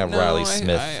 you can have Riley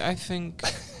Smith. I think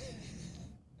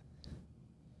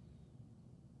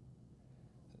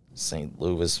St.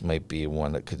 Louis might be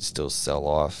one that could still sell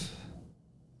off.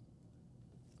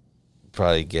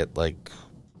 Probably get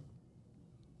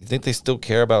you think they still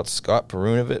care about Scott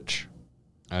Perunovich?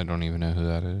 I don't even know who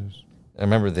that is. I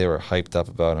remember they were hyped up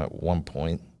about him at one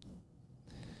point.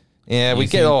 Yeah, we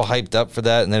get all hyped up for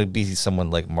that, and then it'd be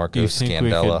someone like Marco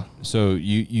Scandella. So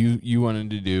you wanted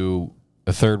to do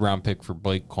a third-round pick for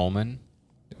Blake Coleman?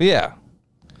 Yeah.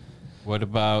 What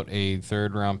about a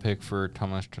third-round pick for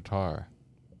Tomas Tatar?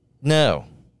 No.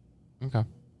 Okay.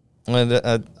 I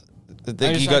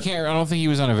don't think he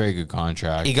was on a very good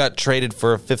contract. He got traded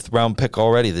for a fifth-round pick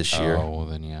already this year. Oh, well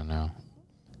then, no.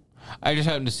 I just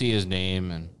happened to see his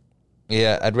name and.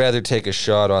 Yeah, I'd rather take a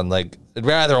shot on I'd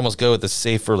rather almost go with the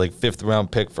safer fifth-round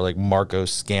pick for Marco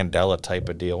Scandella type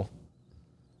of deal.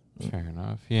 Fair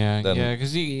enough. Yeah,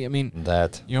 because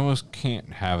that you almost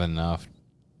can't have enough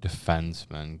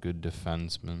good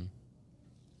defensemen.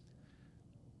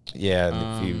 Yeah,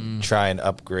 and if you try and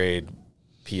upgrade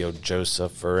P.O.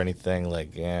 Joseph or anything,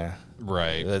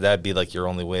 right, that'd be your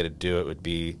only way to do it would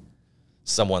be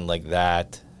someone like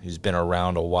that who's been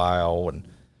around a while and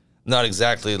not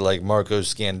exactly Marco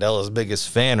Scandella's biggest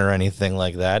fan or anything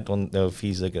like that. Don't know if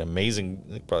he's an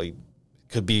amazing, probably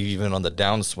could be even on the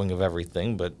downswing of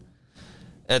everything, but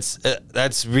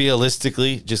That's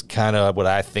realistically just kind of what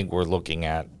I think we're looking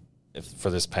at for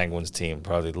this Penguins team.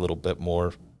 Probably a little bit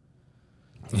more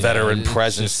veteran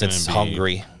presence that's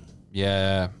hungry.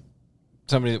 Yeah.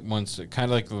 Somebody that wants to, kind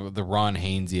of like the Ron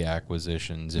Hainsey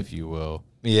acquisitions, if you will.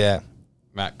 Yeah.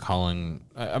 Matt Cullen.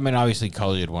 I mean, obviously,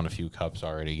 Cully had won a few cups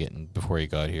already before he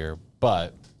got here,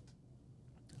 but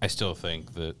I still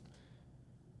think that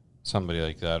somebody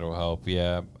like that will help.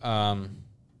 Yeah. I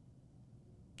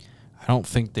don't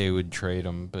think they would trade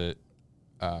him, but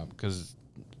because,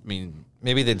 I mean,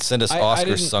 maybe they'd send us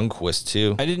Oscar Sundqvist,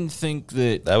 too. I didn't think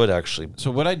that would actually.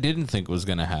 So, what I didn't think was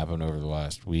going to happen over the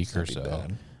last week or so,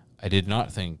 bad. I did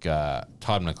not think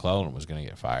Todd McClellan was going to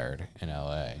get fired in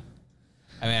LA.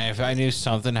 I mean, if I knew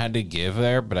something had to give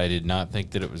there, but I did not think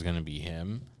that it was going to be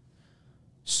him.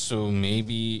 So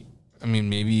maybe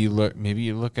you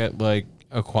look at like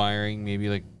acquiring maybe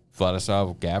like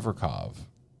Vladislav Gavrikov.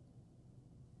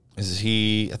 Is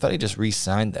he? I thought he just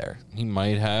re-signed there. He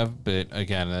might have, but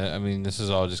again, I mean, this is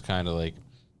all just kind of like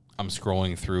I'm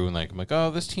scrolling through and like I'm like,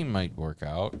 oh, this team might work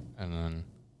out, and then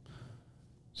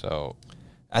so.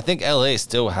 I think LA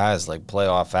still has like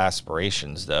playoff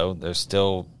aspirations, though. They're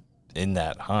still in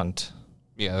that hunt.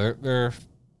 Yeah, they're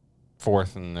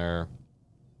fourth in their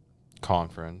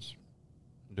conference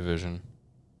division.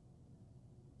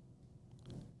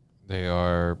 They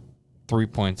are 3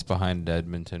 points behind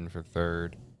Edmonton for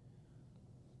third.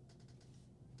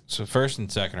 So first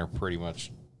and second are pretty much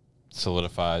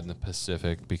solidified in the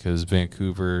Pacific because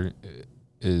Vancouver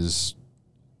is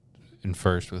in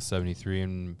first with 73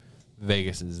 and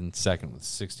Vegas is in second with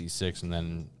 66, and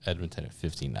then Edmonton at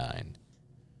 59.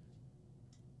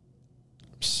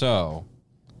 So,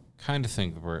 kind of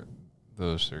think where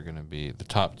those are going to be. The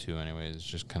top two, anyways, is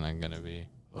just kind of going to be.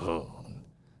 Oh,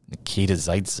 Nikita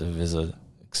Zaitsev is a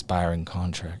expiring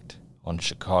contract on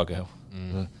Chicago.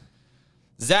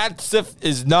 Zaitsev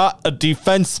is not a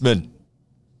defenseman.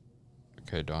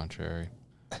 Okay, Don Cherry.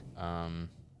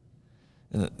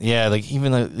 Yeah, like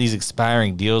even these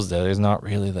expiring deals, though, there's not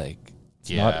really like. It's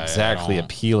not exactly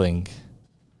appealing,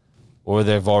 or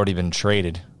they've already been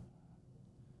traded.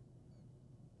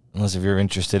 Unless if you're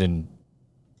interested in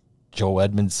Joe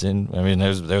Edmondson. I mean,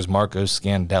 there's Marco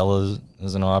Scandella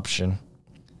as an option.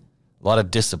 A lot of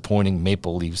disappointing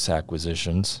Maple Leafs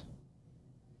acquisitions.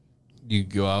 You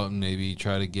go out and maybe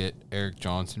try to get Eric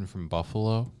Johnson from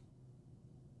Buffalo?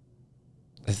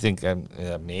 I think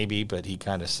maybe, but he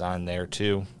kind of signed there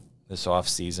too. This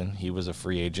offseason, he was a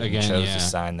free agent and chose to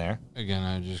sign there. Again,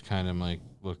 I just kind of like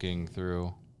looking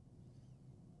through.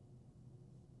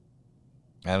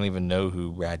 I don't even know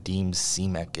who Radim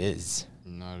Semek is.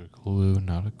 Not a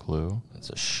clue. It's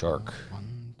a shark.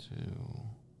 1, 2.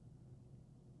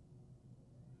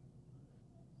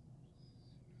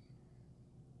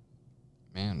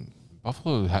 Man,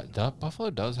 Buffalo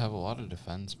does have a lot of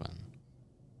defensemen.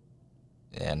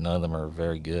 Yeah, none of them are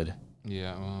very good.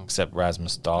 Yeah, well, except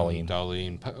Rasmus Dahlin.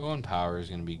 Owen Power is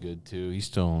going to be good too. He's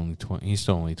still only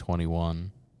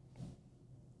 21.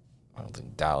 I don't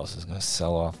think Dallas is going to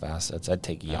sell off assets. I'd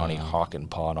take Yanni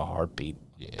Hakanpää in a heartbeat.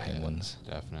 Yeah, Penguins,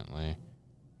 definitely.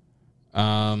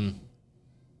 Yeah,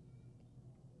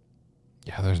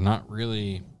 there's not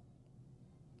really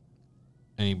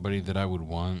anybody that I would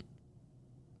want.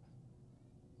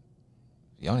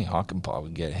 Yanni Hakanpää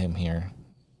would get him here.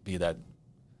 Be that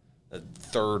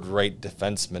third-rate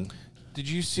defenseman. Did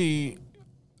you see?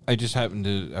 I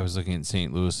was looking at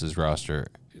St. Louis's roster.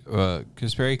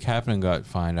 Kasperi Kapanen got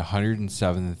fined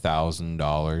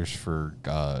 $107,000 for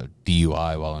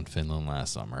DUI while in Finland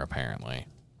last summer, apparently.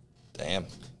 Damn.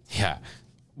 Yeah.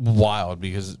 Wild,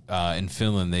 because in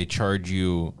Finland, they charge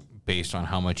you based on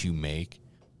how much you make.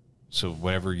 So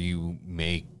whatever you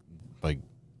make, like,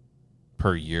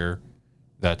 per year,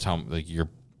 that's how, like, your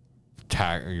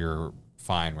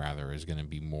fine, rather, is going to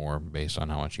be more based on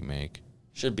how much you make.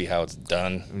 Should be how it's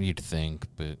done. You'd think,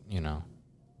 but, you know.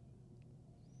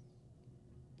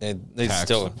 They'd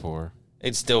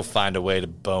still find a way to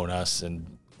bone us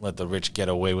and let the rich get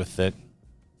away with it.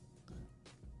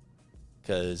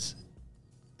 Because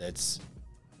that's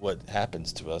what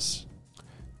happens to us.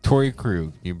 Torrey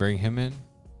Krug, you bring him in?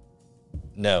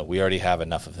 No, we already have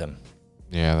enough of him.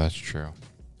 Yeah, that's true.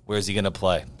 Where's he going to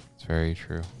play? It's very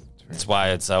true. That's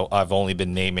why I've only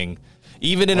been naming,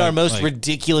 even in our most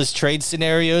ridiculous trade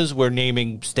scenarios, we're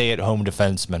naming stay-at-home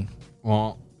defensemen.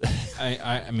 Well,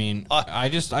 I mean, I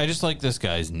just like this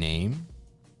guy's name,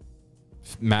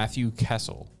 Matthew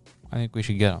Kessel. I think we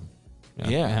should get him.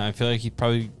 Yeah. And I feel like he'd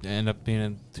probably end up being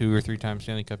a 2 or 3 time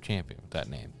Stanley Cup champion with that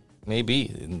name.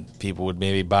 Maybe. And people would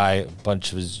maybe buy a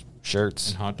bunch of his shirts.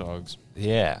 And hot dogs.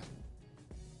 Yeah.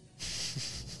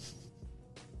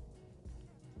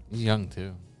 He's young,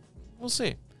 too. We'll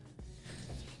see.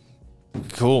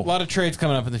 Cool. A lot of trades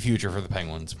coming up in the future for the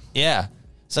Penguins. Yeah.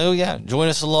 So, yeah, join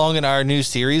us along in our new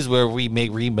series where we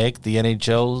remake the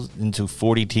NHL into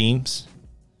 40 teams.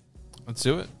 Let's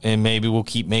do it. And maybe we'll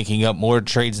keep making up more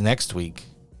trades next week.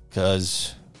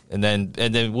 And then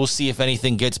we'll see if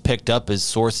anything gets picked up as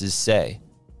sources say.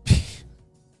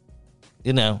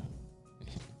 You know,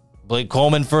 Blake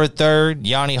Coleman for a third,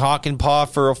 Yanni Hakanpää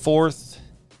for a fourth,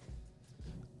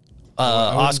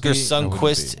 Oscar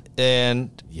Sundqvist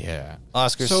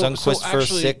for a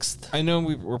sixth. I know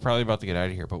we're probably about to get out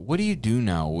of here, but what do you do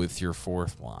now with your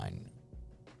fourth line?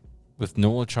 With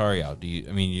Noel Acciari out,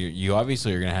 you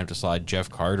obviously are going to have to slide Jeff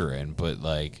Carter in, but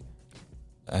like,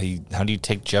 how do you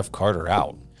take Jeff Carter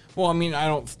out? Well, I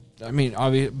meant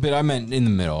in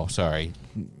the middle. Sorry.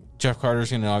 Jeff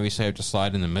Carter's going to obviously have to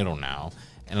slide in the middle now.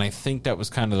 And I think that was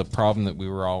kind of the problem that we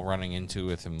were all running into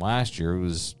with him last year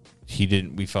was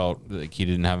we felt like he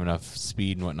didn't have enough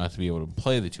speed and whatnot to be able to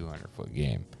play the 200-foot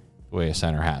game the way a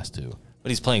center has to. But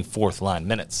he's playing fourth line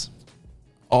minutes.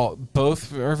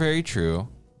 Both are very true.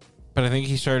 But I think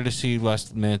he started to see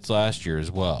less minutes last year as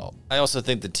well. I also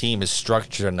think the team is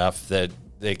structured enough that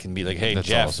they can be like, hey, That's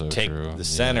Jeff, take true. the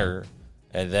center,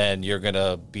 and then you're going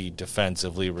to be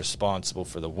defensively responsible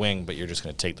for the wing, but you're just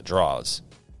going to take the draws.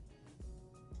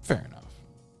 Fair enough.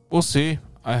 We'll see.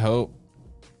 I hope.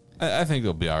 I think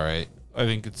they'll be all right. I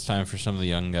think it's time for some of the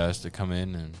young guys to come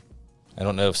in. And I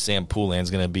don't know if Sam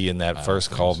Poulin's going to be in that first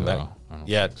call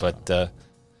yet, but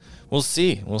we'll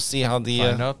see. We'll see how the...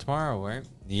 Find out tomorrow, right?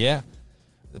 Yeah.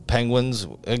 The Penguins,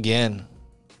 again,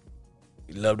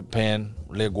 we love the pen.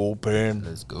 Let go, pen.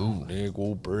 Let's go. Let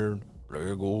go, pen.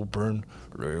 Let go, pen.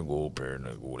 Let go, pen.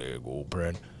 Let go,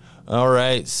 pen. All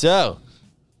right, so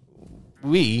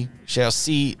we shall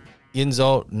see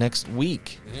Yinzo next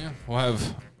week. Yeah, we'll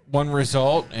have one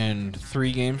result and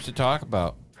 3 games to talk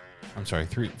about. I'm sorry,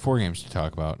 4 games to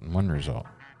talk about and 1 result.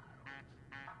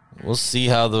 We'll see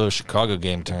how the Chicago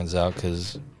game turns out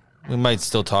because we might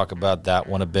still talk about that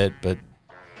one a bit, but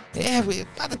yeah,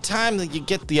 by the time that you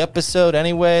get the episode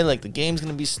anyway, like the game's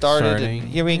going to be started. And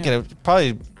you ain't going to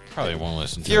probably won't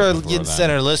listen if to you're it a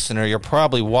YinzCenter listener, you're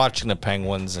probably watching the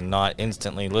Penguins and not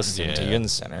instantly listening to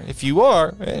YinzCenter. If you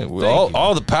are, hey,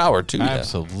 all the power to you.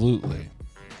 Absolutely.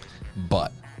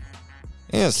 But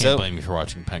yeah, can't blame you for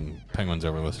watching Penguins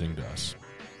over listening to us.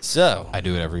 So I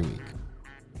do it every week.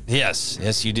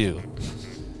 Yes, you do.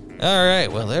 All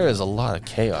right. Well, there is a lot of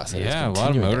chaos. Yeah, a lot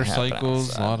of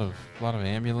motorcycles, a lot of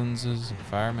ambulances and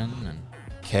firemen and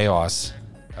chaos.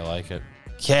 I like it.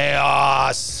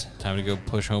 Chaos. Time to go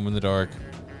push home in the dark.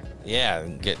 Yeah,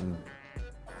 and getting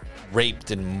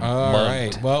raped and all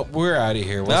mugged. Right. Well, we're out of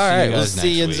here. We'll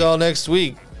see you all next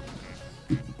week.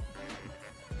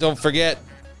 Don't forget,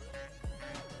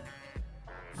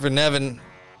 for Nevin.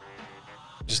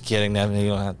 Just kidding, Nevin. You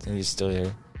don't have to. He's still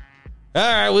here. All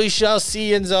right, we shall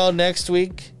see you all next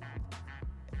week.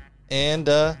 And,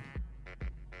 let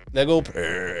go.